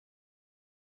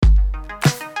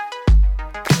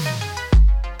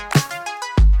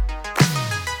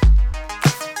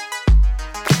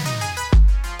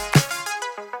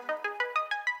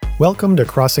Welcome to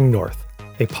Crossing North,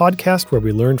 a podcast where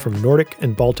we learn from Nordic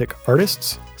and Baltic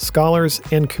artists, scholars,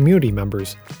 and community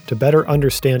members to better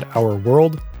understand our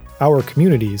world, our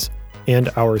communities, and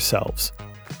ourselves.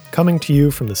 Coming to you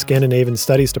from the Scandinavian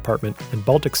Studies Department and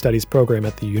Baltic Studies program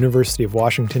at the University of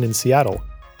Washington in Seattle,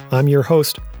 I'm your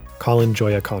host, Colin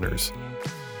Joya Connors.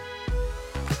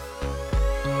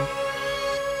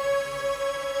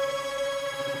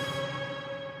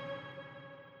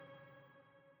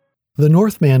 The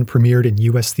Northman premiered in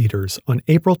U.S. theaters on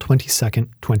April 22,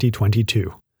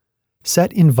 2022.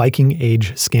 Set in Viking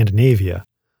Age Scandinavia,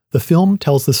 the film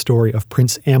tells the story of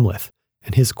Prince Amleth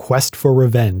and his quest for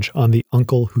revenge on the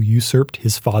uncle who usurped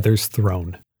his father's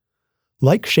throne.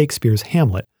 Like Shakespeare's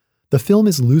Hamlet, the film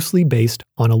is loosely based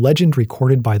on a legend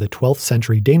recorded by the 12th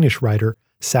century Danish writer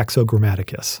Saxo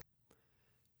Grammaticus.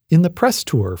 In the press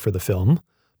tour for the film,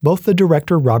 both the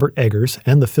director Robert Eggers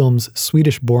and the film's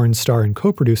Swedish-born star and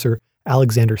co-producer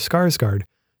Alexander Skarsgård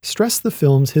stress the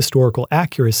film's historical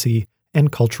accuracy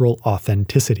and cultural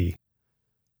authenticity.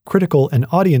 Critical and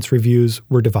audience reviews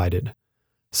were divided.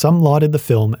 Some lauded the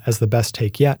film as the best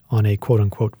take yet on a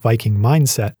quote-unquote Viking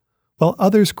mindset, while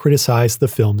others criticized the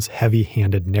film's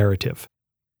heavy-handed narrative.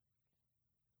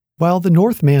 While The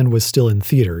Northman was still in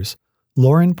theaters,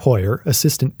 Lauren Poyer,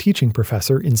 assistant teaching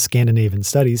professor in Scandinavian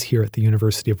Studies here at the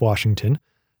University of Washington,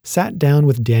 sat down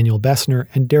with Daniel Bessner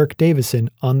and Derek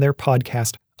Davison on their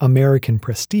podcast American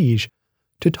Prestige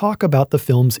to talk about the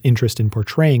film's interest in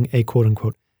portraying a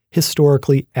quote-unquote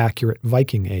historically accurate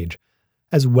Viking age,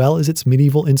 as well as its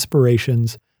medieval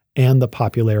inspirations and the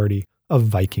popularity of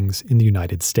Vikings in the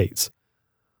United States.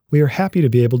 We are happy to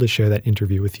be able to share that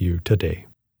interview with you today.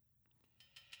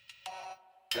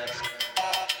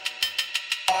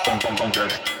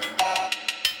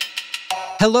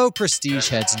 Hello, Prestige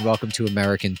heads, and welcome to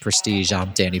American Prestige. I'm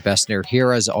Danny Bessner,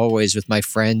 here as always with my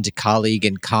friend, colleague,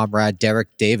 and comrade Derek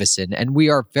Davison, and we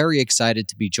are very excited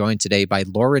to be joined today by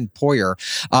Lauren Poyer.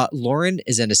 Lauren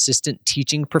is an assistant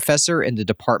teaching professor in the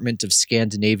Department of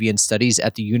Scandinavian Studies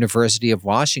at the University of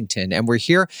Washington, and we're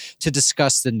here to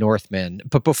discuss The Northman.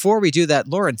 But before we do that,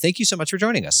 Lauren, thank you so much for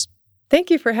joining us. Thank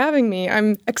you for having me.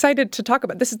 I'm excited to talk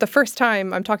about this. Is the first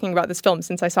time I'm talking about this film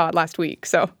since I saw it last week.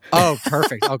 So. Oh,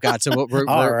 perfect. Oh, God. So we're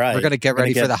going to get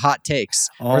ready for the hot takes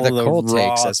or the cold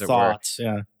takes, as it thoughts,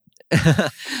 were.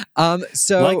 Yeah.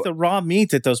 So like the raw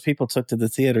meat that those people took to the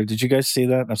theater. Did you guys see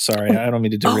that? I'm sorry, I don't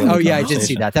mean to derail. Oh yeah, I did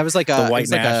see that. That was like the white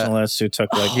nationalists who took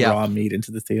raw meat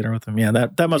into the theater with them. Yeah,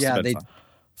 that must have been fun.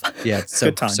 Yeah, it's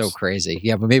so crazy.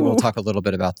 Yeah, but maybe we'll talk a little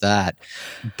bit about that.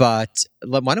 But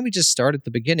why don't we just start at the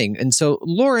beginning? And so,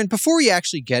 Lauren, before we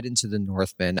actually get into The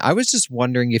Northman, I was just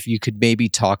wondering if you could maybe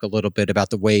talk a little bit about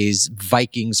the ways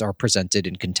Vikings are presented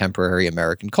in contemporary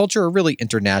American culture, or really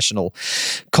international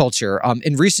culture.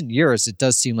 In recent years, it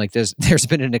does seem like there's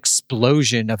been an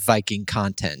explosion of Viking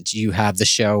content. You have the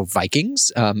show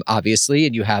Vikings, obviously,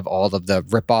 and you have all of the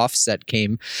ripoffs that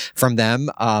came from them,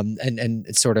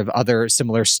 and sort of other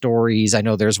similar stories. I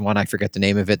know there's one, I forget the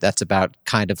name of it, that's about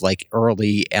kind of like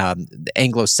early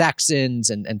Anglo-Saxons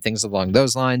and things along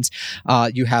those lines.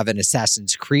 You have an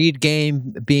Assassin's Creed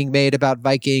game being made about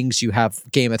Vikings. You have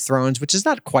Game of Thrones, which is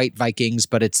not quite Vikings,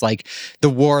 but it's like the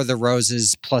War of the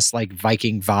Roses plus like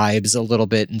Viking vibes a little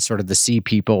bit and sort of the Sea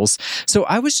Peoples. So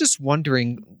I was just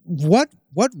wondering, what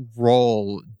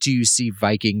role do you see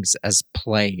Vikings as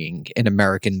playing in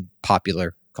American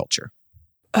popular culture?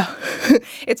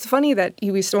 It's funny that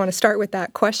you used to want to start with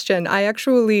that question. I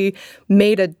actually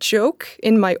made a joke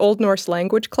in my Old Norse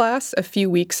language class a few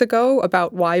weeks ago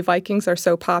about why Vikings are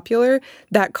so popular.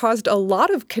 That caused a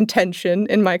lot of contention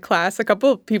in my class. A couple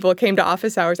of people came to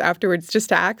office hours afterwards just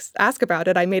to ask about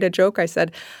it. I made a joke. I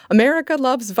said, America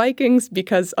loves Vikings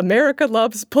because America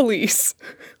loves police.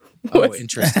 Oh,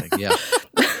 interesting. Yeah.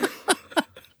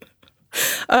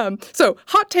 So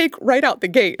hot take right out the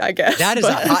gate, I guess. That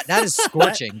is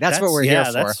scorching. That's what we're here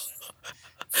for. That's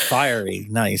fiery.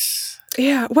 Nice.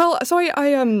 Yeah. Well, so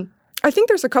I think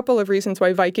there's a couple of reasons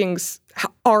why Vikings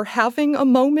are having a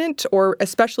moment, or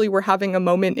especially we're having a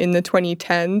moment in the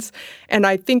 2010s. And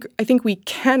I think we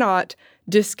cannot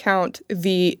discount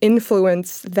the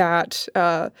influence that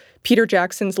Peter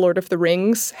Jackson's Lord of the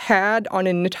Rings had on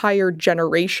an entire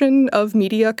generation of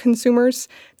media consumers.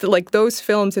 Like those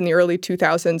films in the early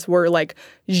 2000s were like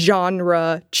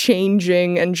genre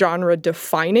changing and genre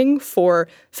defining for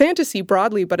fantasy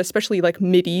broadly, but especially like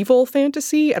medieval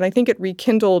fantasy. And I think it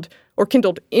rekindled or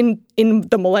kindled in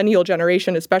the millennial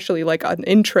generation, especially like an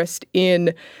interest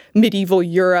in medieval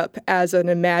Europe as an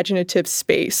imaginative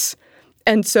space.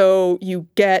 And so you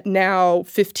get now,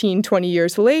 15, 20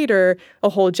 years later, a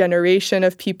whole generation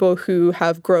of people who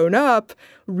have grown up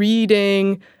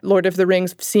reading Lord of the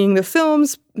Rings, seeing the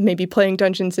films, maybe playing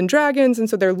Dungeons and Dragons. And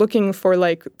so they're looking for,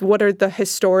 like, what are the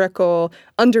historical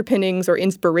underpinnings or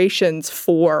inspirations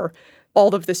for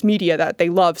all of this media that they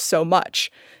love so much.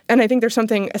 And I think there's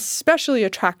something especially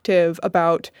attractive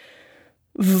about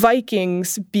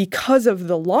Vikings because of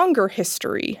the longer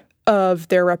history of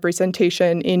their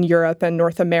representation in Europe and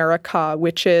North America,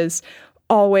 which is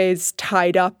always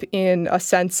tied up in a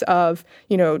sense of,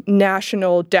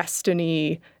 national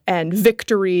destiny and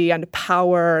victory and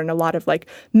power and a lot of like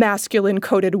masculine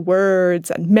coded words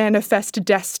and manifest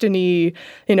destiny,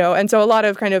 and so a lot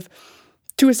of kind of,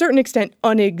 to a certain extent,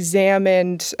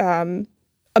 unexamined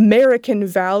American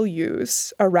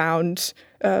values around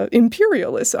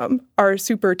imperialism are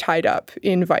super tied up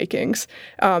in Vikings.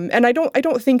 And I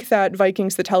don't think that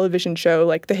Vikings, the television show,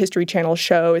 like the History Channel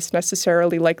show, is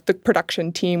necessarily like the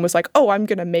production team was like, oh, I'm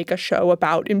going to make a show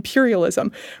about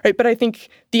imperialism, right? But I think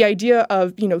the idea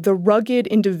of, the rugged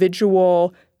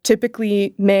individual,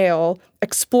 typically male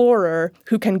explorer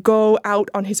who can go out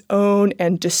on his own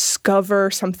and discover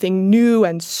something new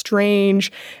and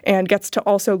strange and gets to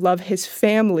also love his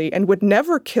family and would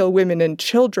never kill women and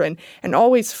children and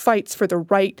always fights for the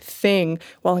right thing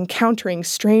while encountering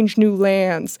strange new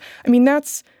lands. I mean,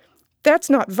 that's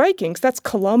not Vikings, that's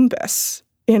Columbus.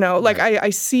 I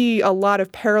see a lot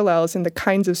of parallels in the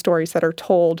kinds of stories that are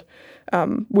told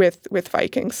with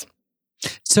Vikings.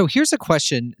 So here's a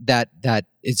question that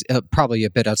is probably a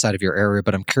bit outside of your area,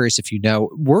 but I'm curious if you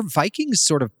know, were Vikings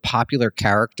sort of popular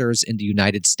characters in the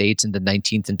United States in the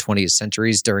 19th and 20th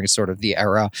centuries during sort of the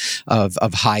era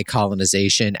of high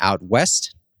colonization out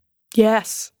west?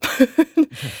 Yes.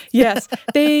 Yes,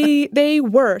 they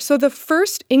were. So the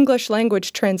first English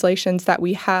language translations that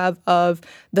we have of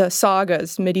the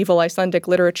sagas, medieval Icelandic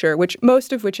literature,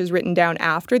 most of which is written down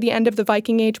after the end of the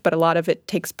Viking Age, but a lot of it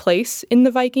takes place in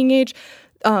the Viking Age.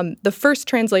 The first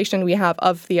translation we have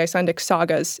of the Icelandic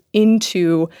sagas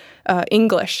into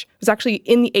English was actually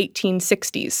in the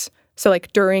 1860s, so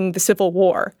like during the Civil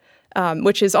War.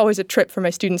 Which is always a trip for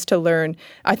my students to learn.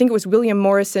 I think it was William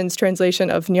Morrison's translation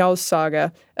of Njál's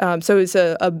saga. So it was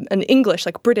an English,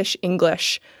 like British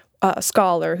English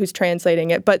scholar who's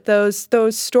translating it. But those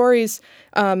stories,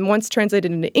 once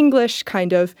translated into English,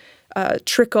 kind of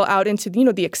trickle out into,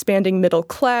 the expanding middle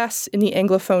class in the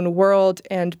Anglophone world.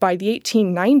 And by the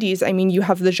 1890s, I mean, you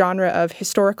have the genre of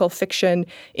historical fiction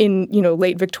in,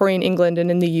 late Victorian England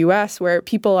and in the US, where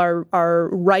people are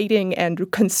writing and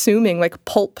consuming like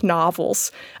pulp novels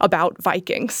about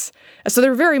Vikings. So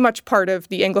they're very much part of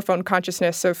the Anglophone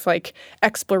consciousness of like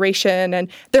exploration. And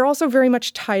they're also very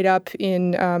much tied up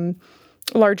in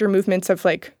larger movements of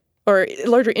like, or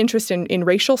larger interest in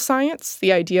racial science,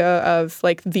 the idea of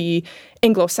like the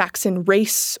Anglo-Saxon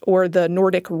race or the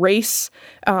Nordic race.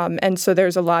 And so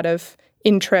there's a lot of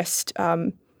interest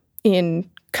in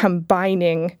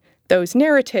combining those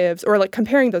narratives or like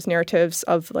comparing those narratives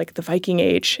of like the Viking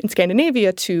Age in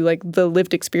Scandinavia to like the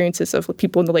lived experiences of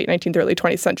people in the late 19th, early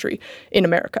 20th century in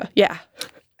America. Yeah.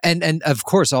 And of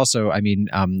course, also, I mean,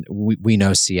 we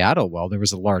know Seattle well. There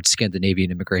was a large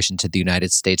Scandinavian immigration to the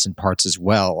United States in parts as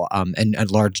well, and a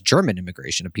large German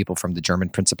immigration of people from the German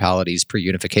principalities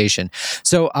pre-unification.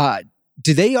 So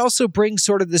do they also bring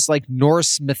sort of this like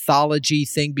Norse mythology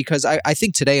thing? Because I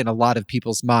think today in a lot of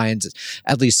people's minds,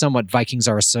 at least somewhat, Vikings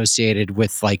are associated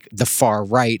with like the far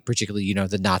right, particularly,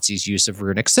 the Nazis' use of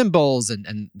runic symbols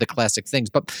and the classic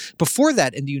things. But before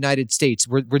that, in the United States,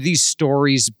 were these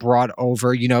stories brought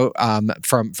over,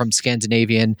 from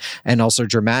Scandinavian and also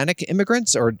Germanic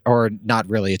immigrants, or not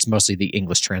really? It's mostly the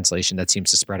English translation that seems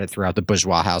to spread it throughout the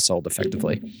bourgeois household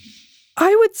effectively.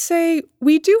 I would say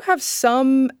we do have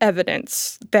some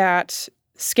evidence that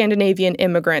Scandinavian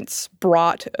immigrants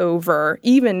brought over,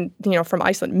 even, from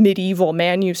Iceland, medieval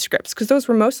manuscripts, because those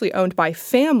were mostly owned by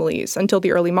families until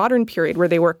the early modern period, where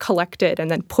they were collected and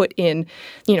then put in,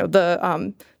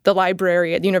 the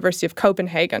library at the University of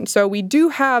Copenhagen. So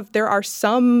there are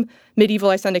some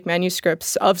medieval Icelandic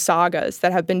manuscripts of sagas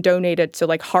that have been donated to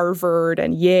like Harvard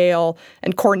and Yale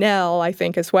and Cornell, I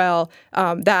think, as well,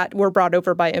 that were brought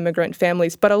over by immigrant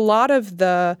families. But a lot of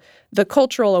the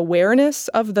cultural awareness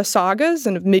of the sagas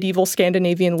and of medieval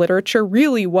Scandinavian literature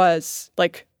really was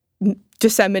like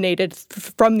disseminated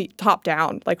from the top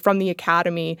down, like from the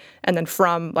academy and then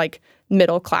from like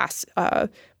middle class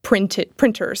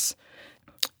printers.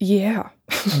 Yeah.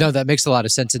 No, that makes a lot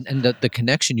of sense. And the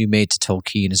connection you made to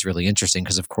Tolkien is really interesting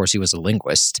because, of course, he was a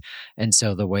linguist. And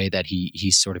so the way that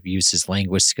he sort of used his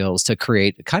language skills to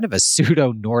create kind of a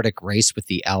pseudo-Nordic race with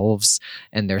the elves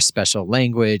and their special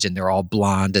language, and they're all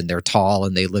blonde and they're tall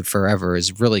and they live forever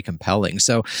is really compelling.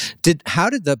 So how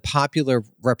did the popular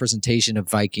representation of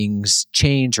Vikings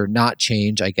change or not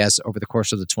change, I guess, over the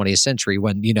course of the 20th century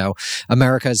when,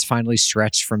 America is finally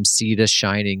stretched from sea to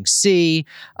shining sea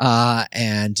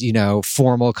and,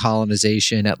 formal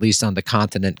colonization, at least on the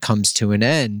continent, comes to an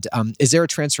end. Is there a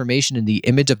transformation in the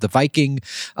image of the Viking?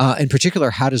 In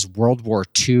particular, how does World War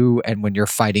II and when you're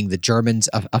fighting the Germans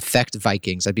affect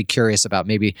Vikings? I'd be curious about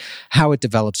maybe how it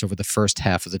develops over the first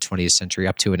half of the 20th century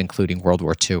up to and including World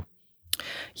War II.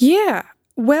 Yeah.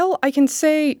 Well, I can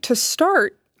say to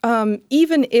start,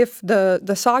 even if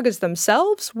the sagas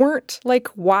themselves weren't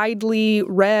widely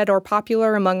read or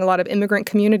popular among a lot of immigrant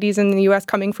communities in the U.S.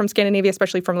 coming from Scandinavia,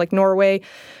 especially from Norway,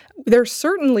 there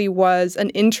certainly was an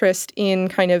interest in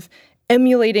kind of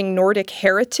emulating Nordic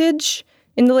heritage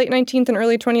in the late 19th and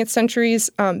early 20th centuries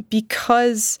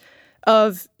because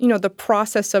of, the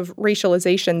process of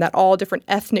racialization that all different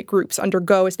ethnic groups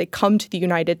undergo as they come to the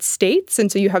United States.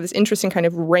 And so you have this interesting kind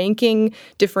of ranking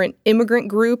different immigrant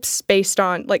groups based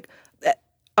on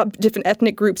different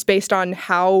ethnic groups based on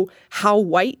how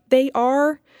white they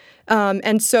are.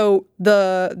 And so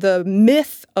the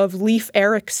myth of Leif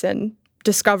Erikson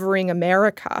discovering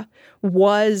America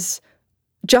was,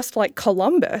 just like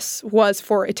Columbus was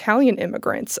for Italian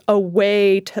immigrants, a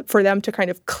way for them to kind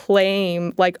of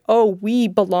claim we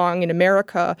belong in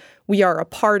America. We are a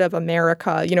part of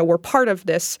America. We're part of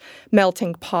this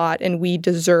melting pot and we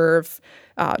deserve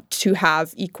to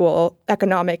have equal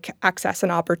economic access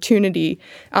and opportunity.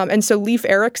 And so Leif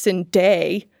Erikson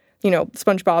Day,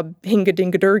 SpongeBob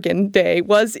Hingadingadurgen Day,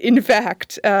 was in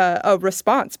fact a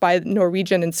response by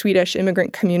Norwegian and Swedish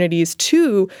immigrant communities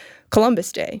to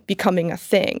Columbus Day becoming a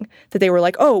thing, that they were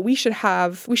we should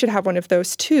have one of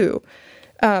those too.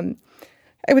 I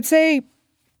would say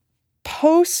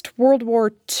post World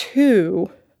War II,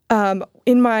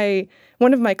 in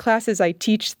one of my classes, I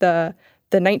teach the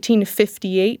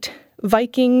 1958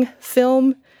 Viking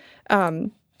film,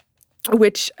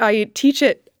 which I teach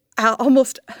it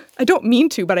I don't mean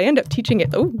to, but I end up teaching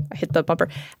it. Oh, I hit the bumper.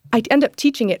 I end up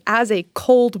teaching it as a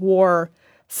Cold War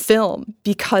film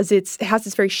because it has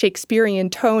this very Shakespearean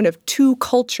tone of two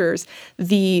cultures,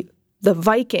 the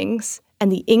Vikings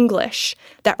and the English,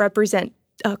 that represent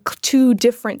two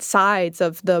different sides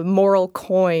of the moral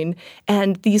coin,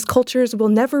 and these cultures will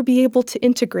never be able to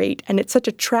integrate. And it's such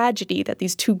a tragedy that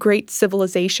these two great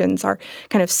civilizations are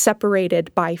kind of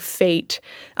separated by fate.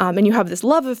 And you have this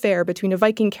love affair between a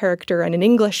Viking character and an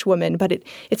English woman, but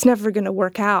it's never going to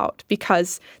work out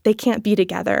because they can't be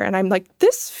together. And I'm like,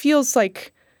 this feels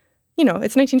like,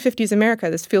 it's 1950s America.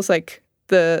 This feels like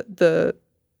the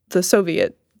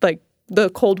Soviet, the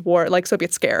Cold War,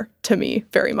 Soviet scare to me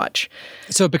very much.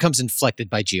 So it becomes inflected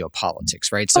by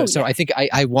geopolitics, right? So I think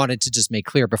I wanted to just make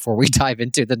clear before we dive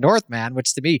into The Northman,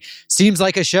 which to me seems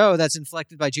like a show that's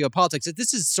inflected by geopolitics, that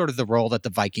this is sort of the role that the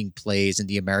Viking plays in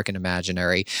the American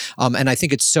imaginary. And I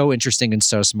think it's so interesting and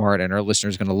so smart, and our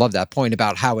listeners are going to love that point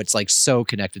about how it's so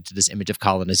connected to this image of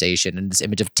colonization and this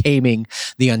image of taming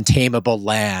the untamable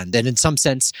land. And in some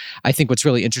sense, I think what's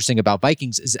really interesting about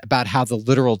Vikings is about how the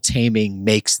literal taming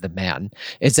makes the man.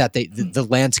 Is that the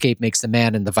landscape makes the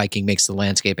man and the Viking makes the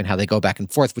landscape, and how they go back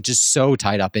and forth, which is so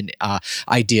tied up in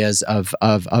ideas of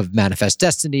manifest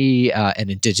destiny and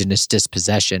indigenous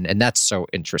dispossession, and that's so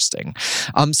interesting.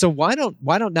 So why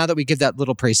don't now that we give that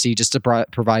little précis just to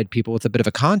provide people with a bit of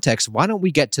a context, why don't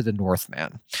we get to the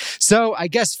Northman? So I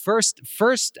guess first,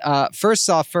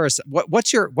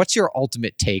 what's your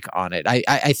ultimate take on it?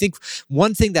 I think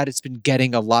one thing that it's been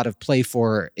getting a lot of play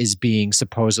for is being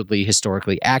supposedly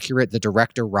historically accurate. The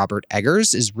director, Robert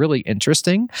Eggers, is really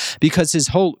interesting because his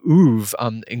whole oeuvre,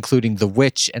 including The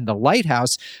Witch and The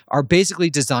Lighthouse, are basically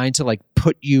designed to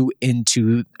put you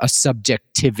into a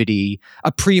subjectivity,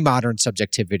 a pre-modern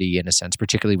subjectivity in a sense,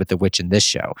 particularly with The Witch in this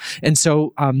show. And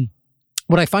so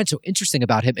what I find so interesting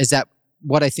about him is that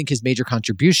what I think his major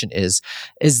contribution is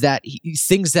that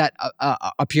things that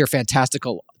appear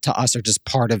fantastical to us are just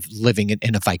part of living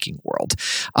in a Viking world.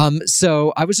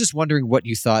 So I was just wondering what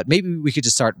you thought. Maybe we could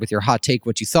just start with your hot take,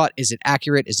 what you thought. Is it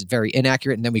accurate? Is it very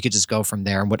inaccurate? And then we could just go from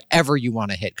there and whatever you want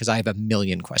to hit, because I have a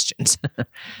million questions.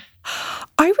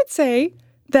 I would say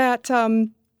that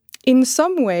in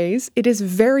some ways it is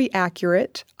very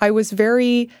accurate. I was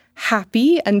very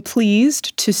happy and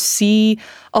pleased to see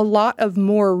a lot of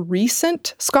more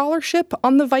recent scholarship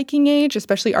on the Viking Age,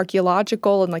 especially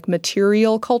archaeological and like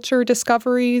material culture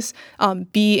discoveries,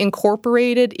 be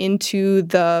incorporated into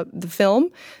the film,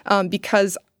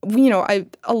 because a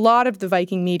lot of the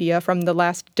Viking media from the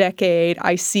last decade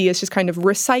I see as just kind of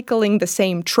recycling the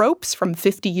same tropes from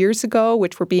 50 years ago,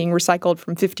 which were being recycled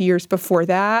from 50 years before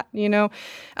that,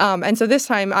 And so this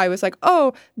time I was like,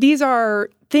 oh, these are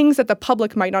things that the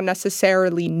public might not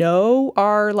necessarily know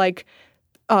are like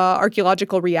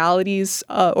archaeological realities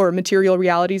or material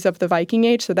realities of the Viking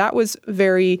Age. So that was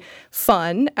very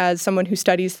fun as someone who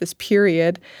studies this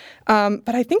period.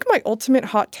 But I think my ultimate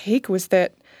hot take was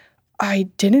that I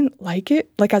didn't like it,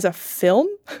 like as a film.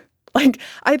 Like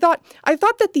I thought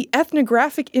that the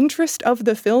ethnographic interest of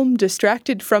the film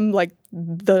distracted from like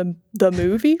the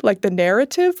movie, like the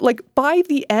narrative. Like by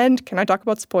the end, can I talk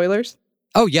about spoilers?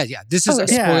 Oh yeah. This is a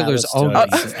spoilers only,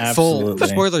 full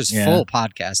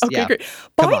podcast. Okay, great.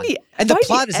 Come on. And the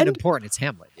plot isn't important. It's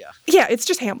Hamlet. Yeah, it's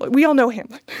just Hamlet. We all know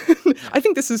Hamlet. I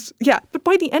think this is But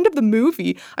by the end of the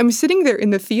movie, I'm sitting there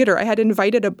in the theater. I had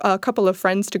invited a couple of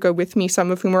friends to go with me,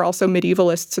 some of whom are also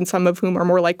medievalists, and some of whom are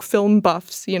more like film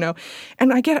buffs,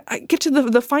 And I get to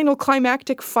the final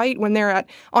climactic fight when they're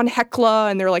on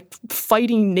Hekla and they're like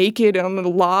fighting naked on the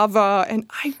lava, and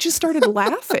I just started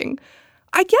laughing.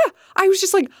 I was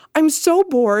just like, I'm so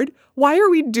bored. Why are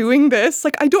we doing this?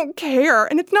 Like, I don't care.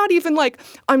 And it's not even like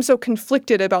I'm so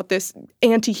conflicted about this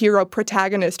anti-hero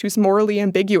protagonist who's morally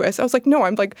ambiguous. I was like, no,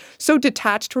 I'm like so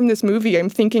detached from this movie. I'm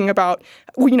thinking about,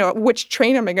 which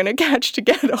train am I going to catch to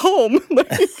get home?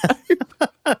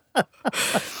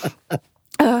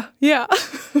 Yeah.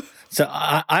 So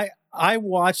I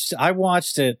watched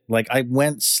it, like I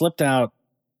slipped out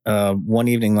one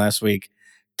evening last week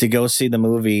to go see the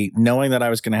movie, knowing that I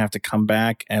was going to have to come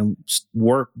back and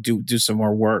do some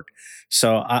more work.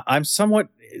 So I'm somewhat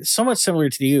similar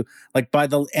to you. Like by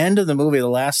the end of the movie, the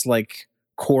last like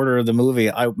quarter of the movie,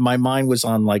 my mind was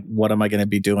on like, what am I going to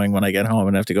be doing when I get home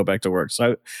and have to go back to work?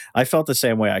 So I felt the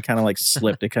same way. I kind of like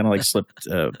slipped. It kind of like slipped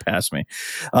past me.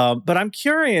 But I'm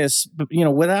curious,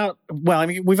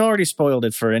 we've already spoiled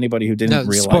it for anybody who didn't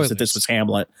realize that this was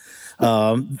Hamlet.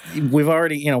 We've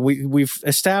already, we've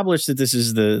established that this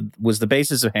was the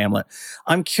basis of Hamlet.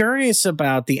 I'm curious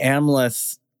about the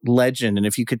Amleth legend, and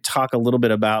if you could talk a little bit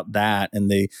about that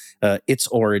and its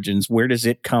origins. Where does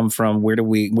it come from? Where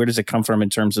does it come from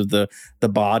in terms of the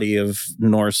body of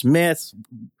Norse myth?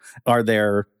 Are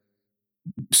there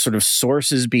sort of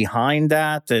sources behind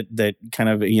that kind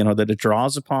of that it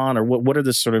draws upon, or what are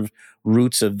the sort of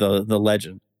roots of the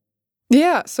legend?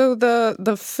 Yeah, so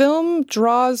the film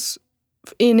draws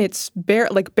in its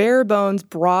bare bones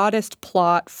broadest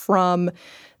plot from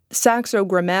Saxo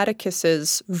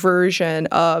Grammaticus's version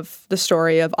of the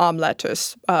story of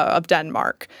Amletus of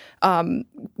Denmark.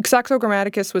 Saxo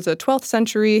Grammaticus was a 12th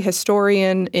century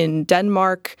historian in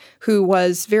Denmark who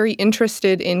was very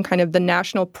interested in kind of the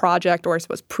national project, or I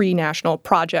suppose pre-national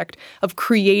project, of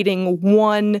creating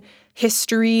one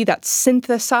history that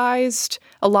synthesized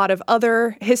a lot of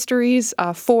other histories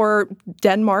for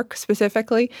Denmark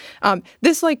specifically.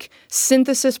 This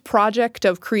synthesis project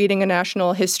of creating a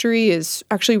national history is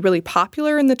actually really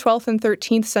popular in the 12th and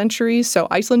 13th centuries. So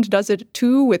Iceland does it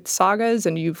too with sagas,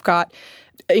 and you've got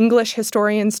English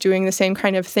historians doing the same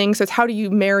kind of thing. So it's how do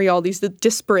you marry all these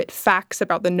disparate facts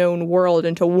about the known world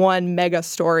into one mega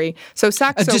story? So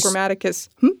Saxo Grammaticus...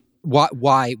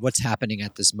 Why? What's happening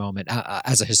at this moment?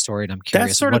 As a historian, I'm curious.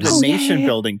 That's sort of the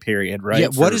nation-building period, right? Yeah.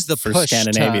 What is the for push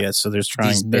Scandinavia? So there's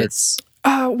trying myths.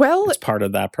 It's part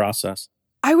of that process.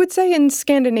 I would say in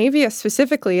Scandinavia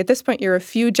specifically, at this point, you're a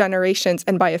few generations,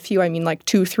 and by a few, I mean like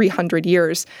 200-300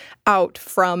 years out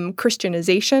from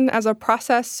Christianization as a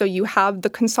process. So you have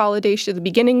the consolidation, the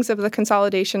beginnings of the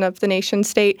consolidation of the nation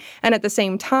state. And at the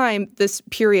same time, this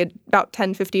period, about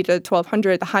 1050 to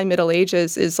 1200, the High Middle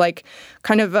Ages, is like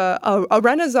kind of a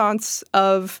renaissance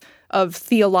of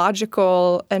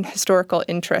theological and historical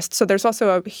interest. So there's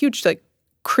also a huge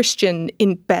Christian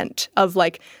bent of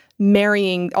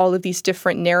marrying all of these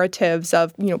different narratives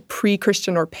of,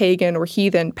 pre-Christian or pagan or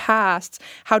heathen pasts.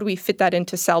 How do we fit that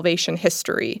into salvation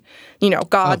history?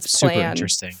 God's plan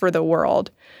for the world.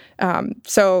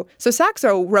 So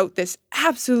Saxo wrote this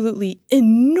absolutely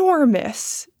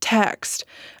enormous text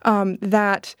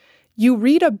that you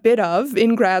read a bit of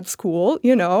in grad school,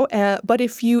 but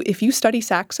if you study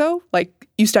Saxo, like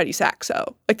you study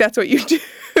Saxo, like that's what you do.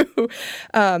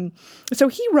 So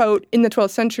he wrote in the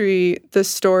 12th century the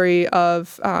story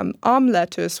of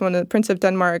Amletus, the Prince of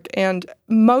Denmark, and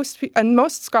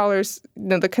most scholars,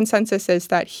 the consensus is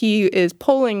that he is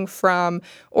pulling from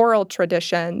oral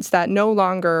traditions that no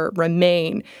longer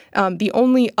remain. The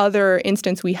only other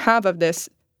instance we have of this,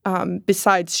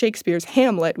 besides Shakespeare's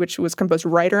Hamlet, which was composed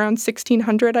right around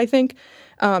 1600, I think,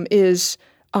 is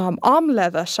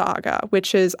Amletha Saga,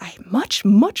 which is a much,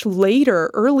 much later,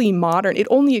 early modern. It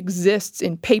only exists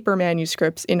in paper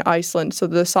manuscripts in Iceland, so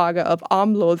the saga of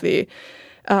Amlóði.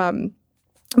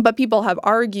 But people have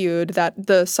argued that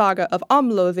the saga of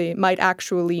Amlóði might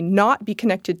actually not be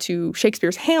connected to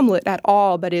Shakespeare's Hamlet at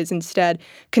all, but is instead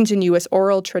continuous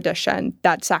oral tradition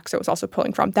that Saxo is also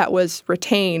pulling from, that was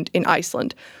retained in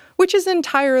Iceland, which is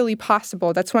entirely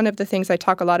possible. That's one of the things I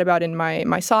talk a lot about in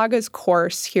my sagas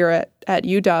course here at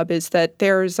UW, is that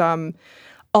there's a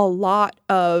lot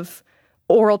of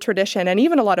oral tradition and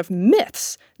even a lot of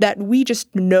myths that we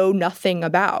just know nothing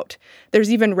about. There's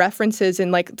even references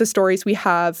in like the stories we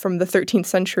have from the 13th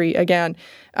century, again,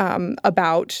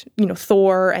 about,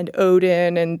 Thor and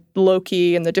Odin and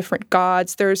Loki and the different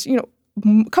gods. There's, a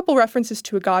couple references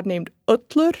to a god named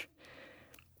Ullur.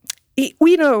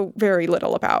 We know very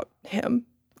little about him.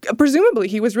 Presumably,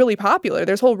 he was really popular.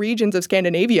 There's whole regions of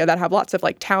Scandinavia that have lots of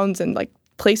like towns and like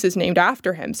places named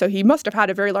after him. So he must have had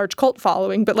a very large cult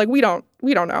following, but like we don't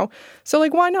know. So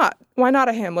like why not? Why not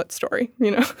a Hamlet story,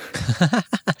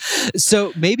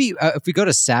 So maybe if we go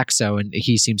to Saxo, and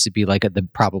he seems to be like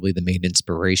probably the main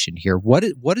inspiration here. What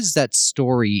does that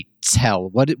story tell?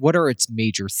 What are its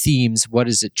major themes? What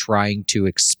is it trying to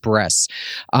express?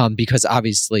 Because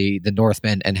obviously the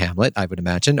Northmen and Hamlet, I would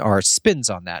imagine, are spins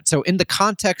on that. So in the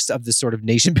context of this sort of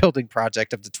nation building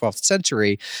project of the 12th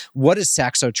century, what is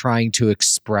Saxo trying to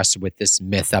express with this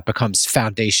myth that becomes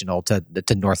foundational to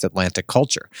North Atlantic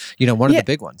culture? One of the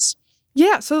big ones.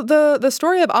 Yeah, so the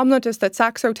story of Amletus that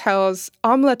Saxo tells,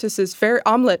 Amlet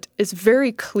is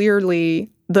very clearly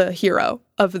the hero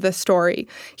of the story.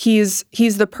 He's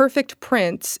the perfect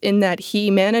prince in that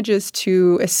he manages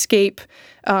to escape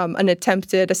an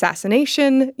attempted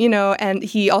assassination, and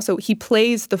he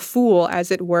plays the fool,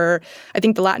 as it were. I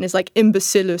think the Latin is like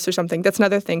imbecilus or something. That's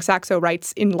another thing. Saxo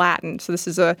writes in Latin, so this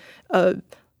is a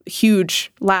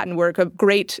huge Latin work, a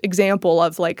great example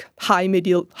of like high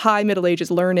Middle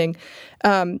Ages learning.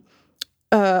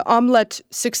 Amlet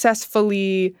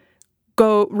successfully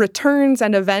returns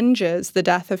and avenges the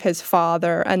death of his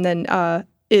father, and then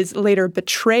is later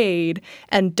betrayed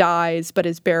and dies, but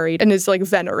is buried and is like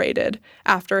venerated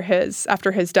after his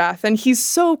death. And he's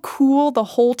so cool the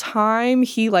whole time.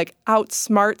 He like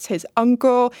outsmarts his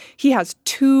uncle. He has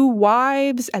 2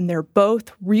 wives, and they're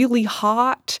both really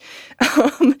hot.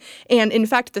 And in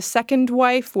fact, the second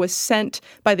wife was sent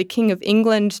by the King of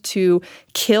England to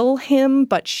kill him,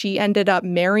 but she ended up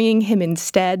marrying him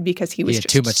instead because he was just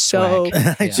too much swag.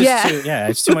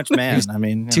 It's too much man. I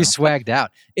mean, too swagged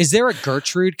out. Is there a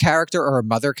Gertrude character or a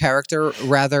mother character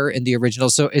rather in the original?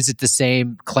 So is it the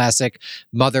same classic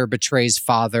mother betrays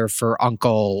father for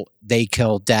uncle, they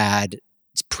kill dad,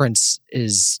 prince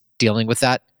is dealing with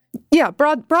that? Yeah,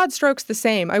 broad strokes the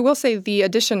same. I will say the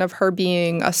addition of her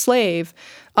being a slave,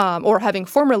 or having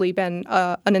formerly been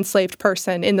an enslaved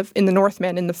person in the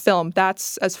Northman in the film,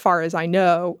 that's, as far as I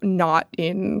know, not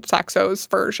in Saxo's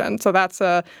version. So that's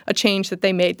a change that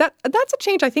they made. That's a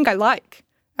change I think I like,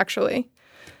 actually.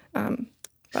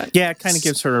 But yeah, it kind of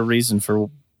gives her a reason for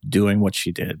doing what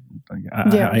she did.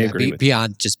 I agree with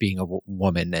beyond just being a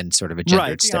woman and sort of a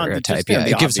gendered stereotype.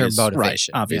 It gives her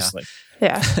motivation. Right, obviously.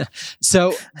 Yeah.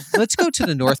 So let's go to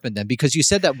the Northmen then, because you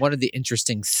said that one of the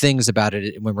interesting things about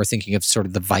it when we're thinking of sort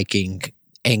of the Viking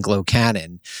Anglo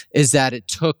canon is that it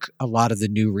took a lot of the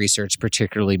new research,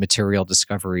 particularly material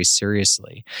discoveries,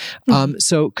 seriously. Mm-hmm.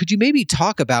 So could you maybe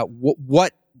talk about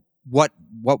what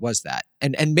was that?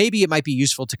 And maybe it might be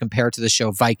useful to compare to the show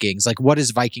Vikings. Like, what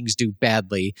does Vikings do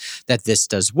badly that this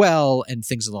does well, and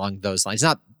things along those lines?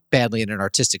 Not badly in an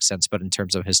artistic sense, but in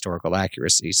terms of historical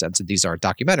accuracy sense. And these are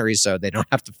documentaries, so they don't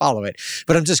have to follow it.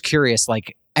 But I'm just curious,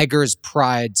 like, Eggers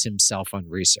prides himself on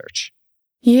research.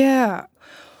 Yeah.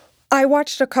 I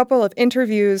watched a couple of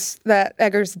interviews that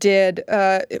Eggers did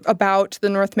about the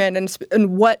Northmen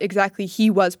and what exactly he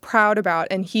was proud about.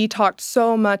 And he talked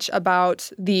so much about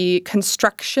the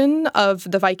construction of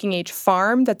the Viking Age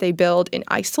farm that they build in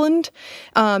Iceland.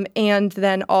 And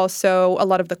then also a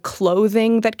lot of the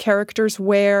clothing that characters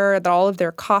wear, that all of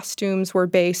their costumes were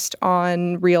based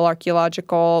on real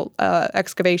archaeological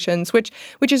excavations, which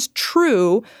is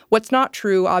true. What's not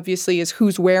true, obviously, is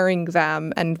who's wearing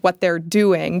them and what they're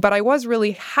doing. But I was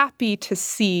really happy to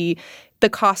see the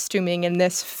costuming in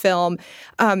this film.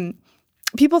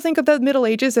 People think of the Middle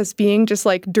Ages as being just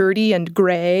like dirty and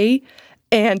gray.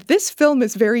 And this film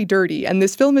is very dirty and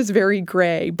this film is very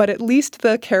gray, but at least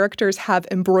the characters have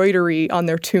embroidery on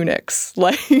their tunics.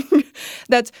 Like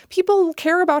that's people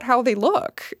care about how they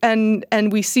look. And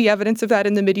we see evidence of that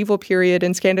in the medieval period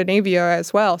in Scandinavia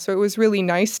as well. So it was really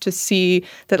nice to see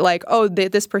that like, oh,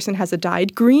 this person has a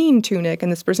dyed green tunic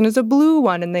and this person has a blue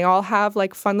one and they all have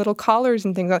like fun little collars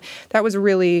and things. That was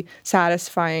really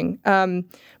satisfying.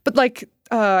 But like,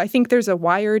 I think there's a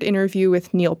Wired interview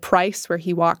with Neil Price where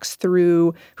he walks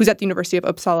through, who's at the University of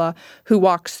Uppsala, who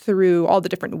walks through all the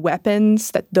different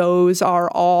weapons, that those are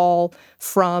all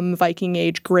from Viking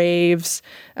Age graves.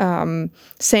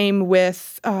 Same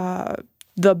with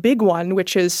the big one,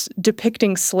 which is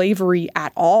depicting slavery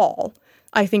at all.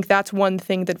 I think that's one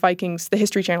thing that Vikings, the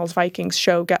History Channel's Vikings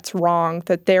show gets wrong,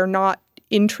 that they're not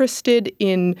interested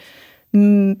in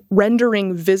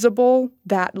rendering visible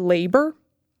that labor.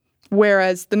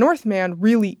 Whereas the Northman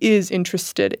really is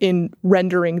interested in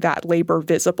rendering that labor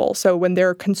visible. So when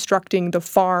they're constructing the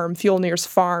farm, Fjolnir's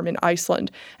farm in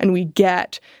Iceland, and we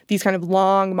get these kind of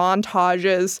long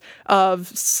montages of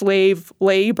slave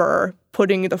labor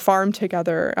putting the farm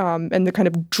together and the kind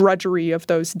of drudgery of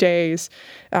those days,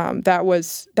 that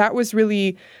was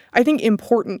really, I think,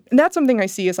 important. And that's something I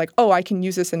see as like, oh, I can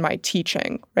use this in my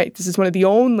teaching, right? This is one of the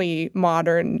only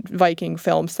modern Viking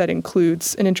films that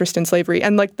includes an interest in slavery.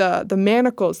 And like the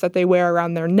manacles that they wear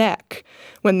around their neck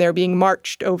when they're being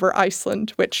marched over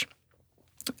Iceland, which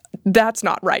that's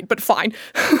not right, but fine.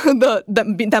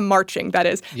 Them marching, that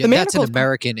is. Yeah, that's an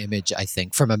American image, I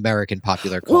think, from American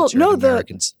popular culture. Well, no,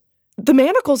 Americans. The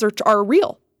manacles are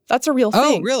real. That's a real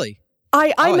thing. Oh, really?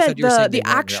 I meant the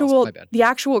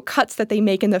actual cuts that they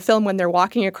make in the film when they're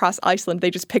walking across Iceland.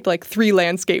 They just picked like 3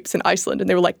 landscapes in Iceland, and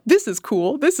they were like, "This is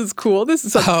cool. This is cool. This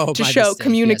is to show,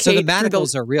 communicate." Yeah. So the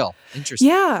manacles are real. Interesting.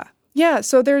 Yeah.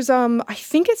 So there's I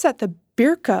think it's at the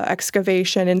Birka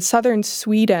excavation in southern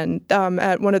Sweden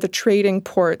at one of the trading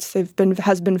ports.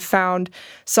 Has been found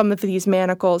some of these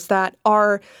manacles that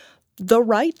are the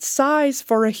right size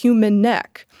for a human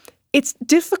neck. It's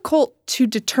difficult to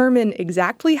determine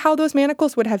exactly how those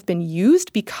manacles would have been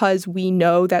used because we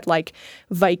know that like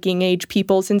Viking Age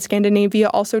peoples in Scandinavia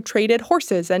also traded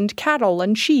horses and cattle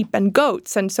and sheep and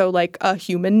goats. And so like a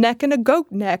human neck and a goat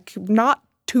neck, not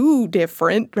too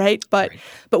different, right? But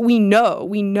we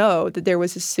know that there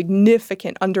was a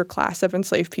significant underclass of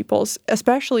enslaved peoples,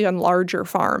 especially on larger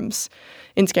farms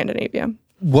in Scandinavia.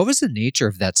 What was the nature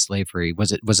of that slavery?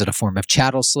 Was it a form of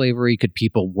chattel slavery? Could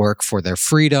people work for their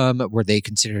freedom? Were they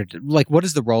considered, like, what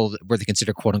is the role? Were they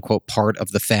considered, quote unquote, part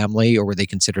of the family, or were they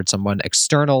considered someone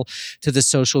external to the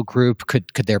social group? Could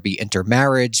there be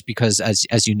intermarriage? Because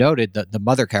as you noted, the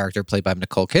mother character played by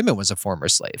Nicole Kidman was a former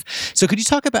slave. So could you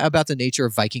talk about the nature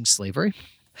of Viking slavery?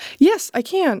 Yes, I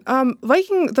can.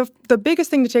 The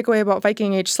biggest thing to take away about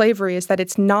Viking Age slavery is that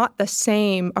it's not the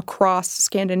same across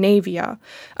Scandinavia.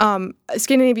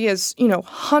 Scandinavia is,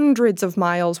 hundreds of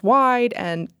miles wide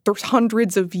and there's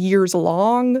hundreds of years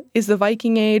long is the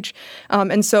Viking Age.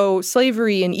 And so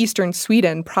slavery in eastern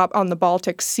Sweden on the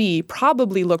Baltic Sea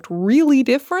probably looked really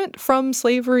different from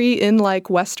slavery in like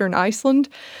Western Iceland.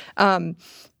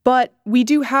 But we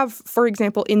do have, for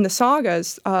example, in the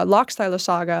sagas, Laxdæla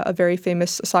saga, a very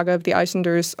famous saga of the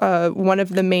Icelanders, one of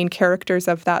the main characters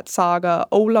of that saga,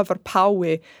 Olafur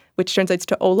Pái, which translates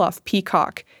to Olaf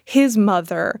Peacock, his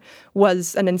mother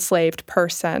was an enslaved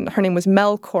person. Her name was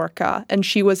Melkorka, and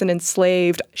she was an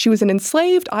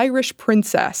enslaved Irish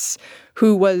princess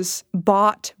who was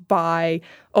bought by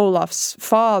Olaf's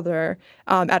father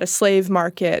at a slave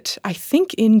market, I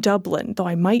think in Dublin, though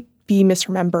I might be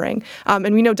misremembering.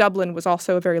 And we know Dublin was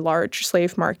also a very large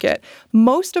slave market.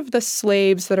 Most of the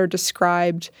slaves that are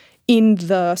described in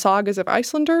the sagas of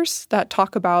Icelanders that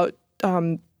talk about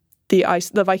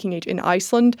the Viking Age in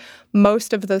Iceland,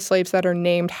 most of the slaves that are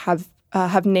named have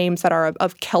names that are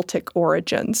of Celtic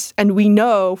origins. And we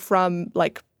know from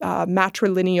like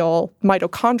matrilineal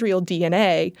mitochondrial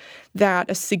DNA that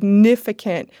a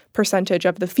significant percentage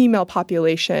of the female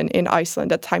population in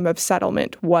Iceland at time of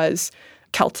settlement was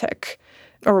Celtic.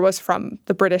 or was from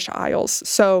the British Isles.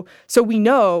 So we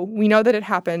know that it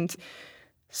happened.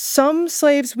 Some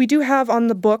slaves we do have on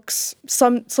the books.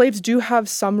 Some slaves do have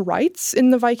some rights in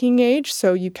the Viking Age,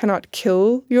 so you cannot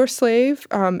kill your slave.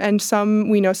 And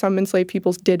we know some enslaved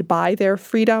peoples did buy their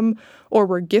freedom or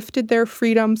were gifted their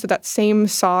freedom. So that same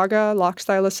saga,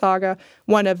 Laxdæla saga,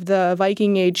 one of the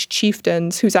Viking Age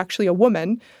chieftains, who's actually a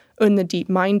woman, Unna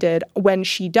Deep-Minded, when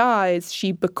she dies,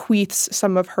 she bequeaths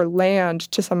some of her land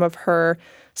to some of her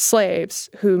slaves,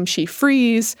 whom she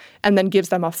frees and then gives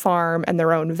them a farm and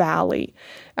their own valley.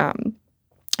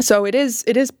 So it is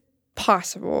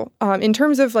possible. In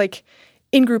terms of like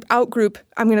in-group, out-group,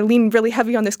 I'm going to lean really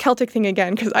heavy on this Celtic thing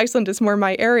again because Iceland is more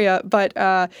my area. But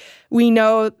we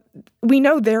know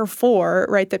therefore,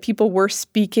 right, that people were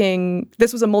speaking.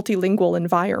 This was a multilingual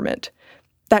environment.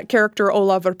 That character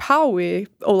Olafur Páfi,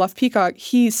 Olaf Peacock,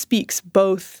 he speaks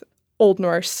both Old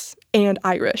Norse and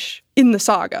Irish in the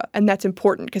saga, and that's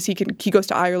important because he goes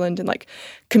to Ireland and like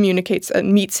communicates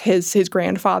and meets his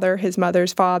grandfather, his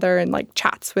mother's father, and like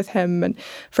chats with him and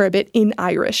for a bit in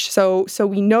Irish. So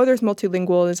we know there's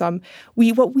multilingualism.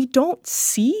 What we don't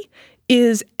see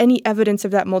is any evidence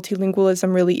of that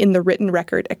multilingualism really in the written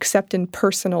record except in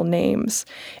personal names.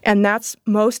 And that's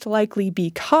most likely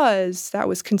because that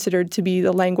was considered to be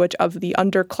the language of the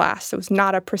underclass. It was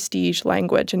not a prestige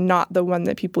language and not the one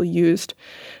that people used.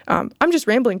 I'm just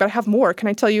rambling, but I have more. Can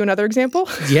I tell you another example?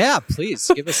 Yeah, please.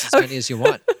 Give us as many as you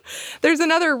want. There's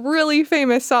another really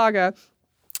famous saga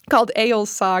called Egil's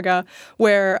Saga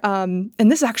where, and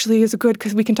this actually is good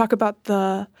because we can talk about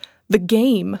the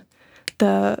game,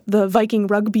 the Viking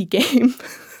rugby game.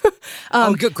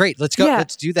 Good, great. Let's go. Yeah.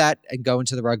 Let's do that and go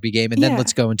into the rugby game, and then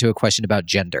let's go into a question about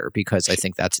gender because I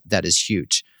think that is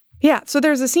huge. Yeah. So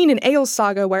there's a scene in Egil's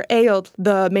Saga where Egil,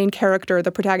 the main character,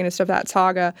 the protagonist of that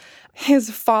saga,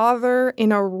 his father,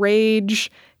 in a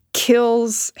rage,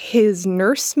 kills his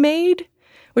nursemaid,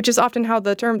 which is often how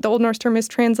the Old Norse term is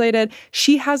translated.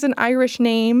 She has an Irish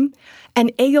name,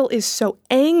 and Egil is so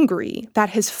angry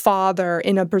that his father,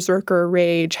 in a berserker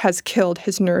rage, has killed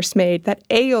his nursemaid that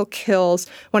Egil kills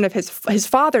one of his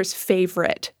father's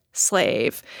favorite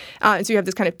slave. So you have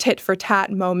this kind of tit-for-tat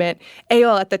moment.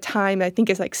 Egil at the time, I think,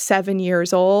 is like 7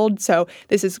 years old. So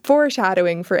this is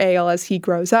foreshadowing for Egil as he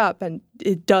grows up, and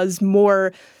it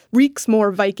wreaks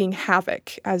more Viking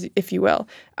havoc, as if you will.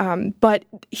 But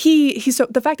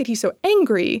the fact that he's so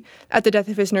angry at the death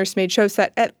of his nursemaid shows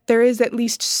that there is at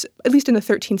least in the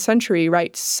 13th century,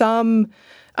 right, some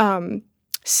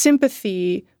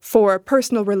sympathy for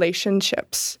personal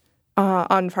relationships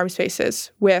on farm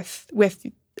spaces with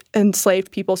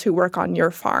enslaved peoples who work on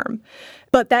your farm.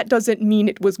 But that doesn't mean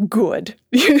it was good.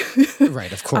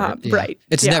 Right, of course. Yeah. Right.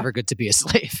 It's never good to be a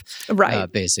slave. Right.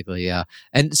 Basically, yeah.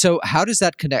 And so how does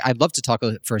that connect? I'd love to talk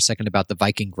for a second about the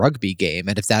Viking rugby game.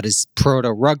 And if that is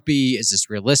proto-rugby, is this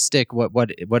realistic?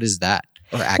 What is that?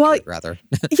 Or accurate, rather.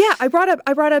 Yeah, I brought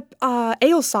up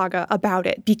Egil's Saga about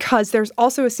it because there's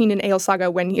also a scene in Egil's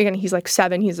Saga when, again, he's like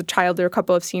 7, he's a child. There are a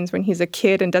couple of scenes when he's a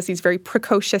kid and does these very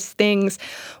precocious things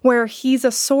where he's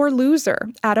a sore loser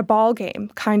at a ball game,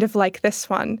 kind of like this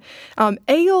one.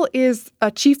 Egil is a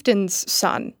chieftain's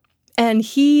son, and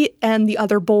he and the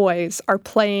other boys are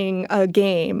playing a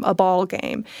ball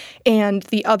game, and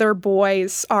the other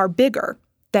boys are bigger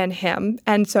than him.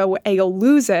 And so Egil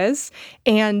loses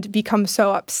and becomes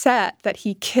so upset that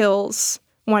he kills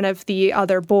one of the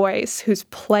other boys who's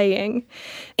playing.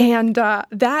 And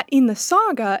that in the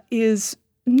saga is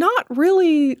not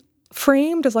really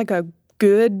framed as like a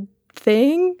good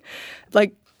thing.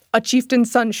 Like, a chieftain's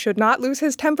son should not lose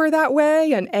his temper that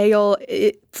way, and Egil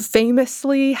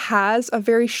famously has a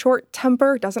very short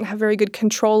temper, doesn't have very good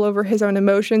control over his own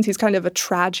emotions. He's kind of a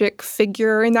tragic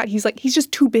figure in that he's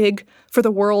just too big for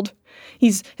the world.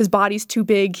 His body's too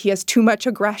big. He has too much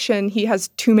aggression. He has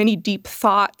too many deep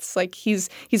thoughts. Like he's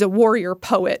a warrior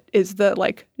poet is the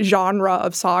like genre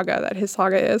of saga that his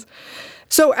saga is.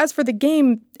 So as for the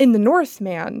game in the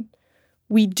Northman,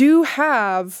 we do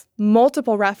have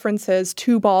multiple references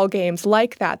to ball games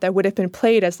like that would have been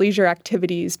played as leisure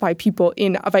activities by people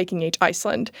in Viking Age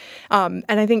Iceland. And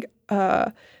I think,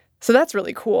 so that's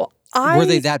really cool. Were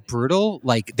they that brutal?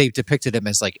 Like, they depicted them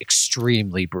as, like,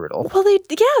 extremely brutal. Well,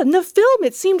 in the film,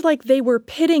 it seemed like they were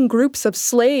pitting groups of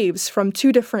slaves from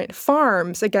 2 different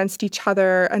farms against each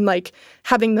other and, like,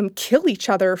 having them kill each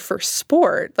other for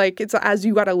sport. Like, it's as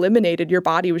you got eliminated, your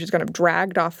body was just kind of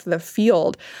dragged off the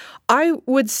field. I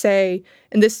would say,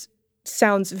 and this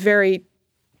sounds I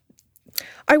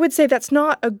would say that's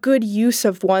not a good use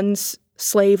of one's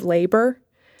slave labor.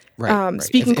 Right.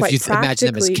 Speaking quite if you practically,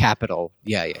 imagine them as capital,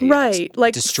 yeah. Right,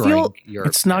 like destroying your.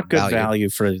 It's not good value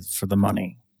for the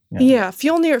money. Yeah,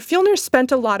 Fjolnir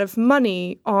spent a lot of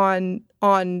money on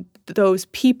those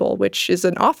people, which is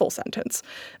an awful sentence.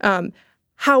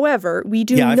 However, we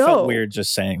do know. I felt weird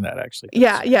just saying that, actually.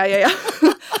 Yeah.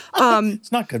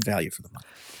 It's not good value for the money.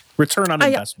 Return on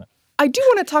investment. I do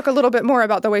want to talk a little bit more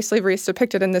about the way slavery is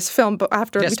depicted in this film, but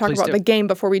after we talk about the game,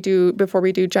 before we do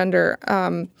gender.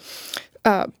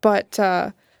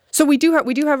 So we do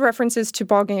have references to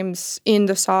ball games in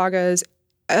the sagas.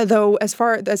 Though, as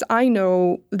far as I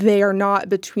know, they are not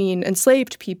between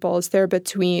enslaved peoples. They're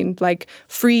between, like,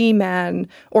 free men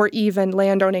or even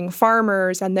landowning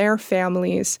farmers and their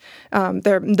families,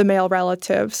 the male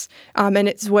relatives. And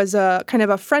it was a kind of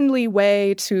a friendly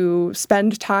way to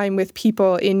spend time with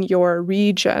people in your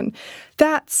region.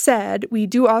 That said, we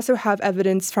do also have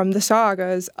evidence from the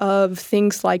sagas of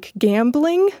things like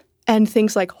gambling and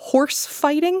things like horse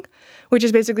fighting, which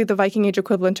is basically the Viking Age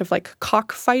equivalent of like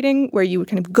cockfighting, where you would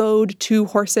kind of goad two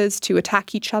horses to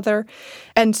attack each other.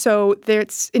 And so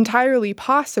it's entirely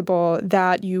possible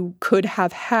that you could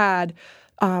have had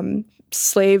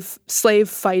slave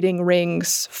fighting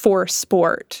rings for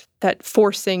sport, that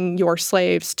forcing your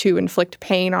slaves to inflict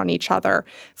pain on each other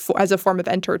as a form of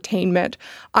entertainment.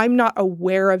 I'm not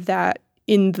aware of that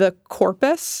in the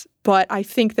corpus, but I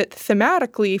think that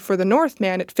thematically for the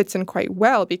Northman, it fits in quite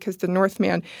well, because the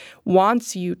Northman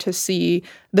wants you to see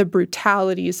the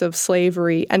brutalities of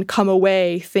slavery and come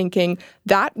away thinking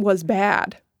that was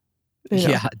bad.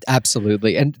 Yeah,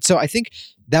 absolutely. And so I think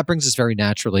that brings us very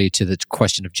naturally to the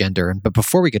question of gender. But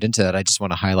before we get into that, I just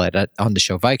want to highlight on the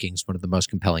show Vikings, one of the most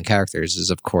compelling characters is,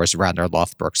 of course, Ragnar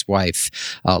Lothbrok's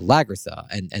wife, Lagertha.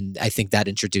 And I think that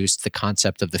introduced the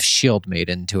concept of the shield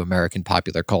maiden to American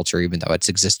popular culture, even though it's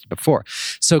existed before.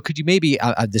 So could you maybe,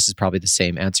 this is probably the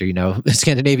same answer,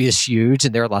 Scandinavia is huge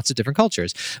and there are lots of different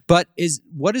cultures. But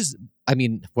what is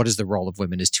the role of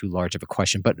women is too large of a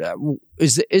question. But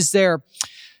is there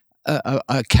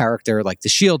a character like the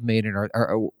Shield Maiden,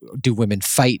 or do women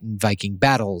fight in Viking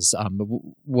battles?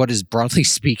 What is, broadly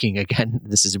speaking, again,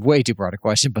 this is a way too broad a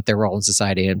question, but their role in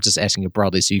society? I'm just asking it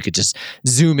broadly so you could just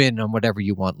zoom in on whatever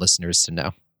you want listeners to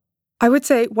know. I would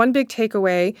say one big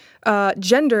takeaway,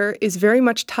 gender is very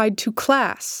much tied to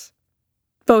class,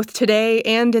 both today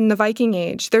and in the Viking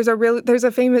Age. There's a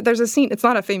scene, it's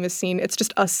not a famous scene, it's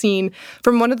just a scene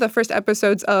from one of the first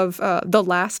episodes of The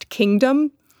Last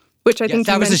Kingdom, which I think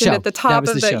you mentioned at the top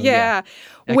of the yeah.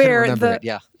 Where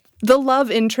the love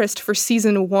interest for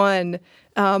season 1,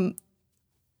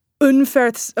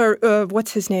 Unferth's, or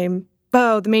what's his name?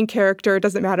 Oh, the main character, it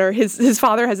doesn't matter. His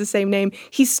father has the same name.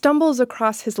 He stumbles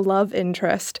across his love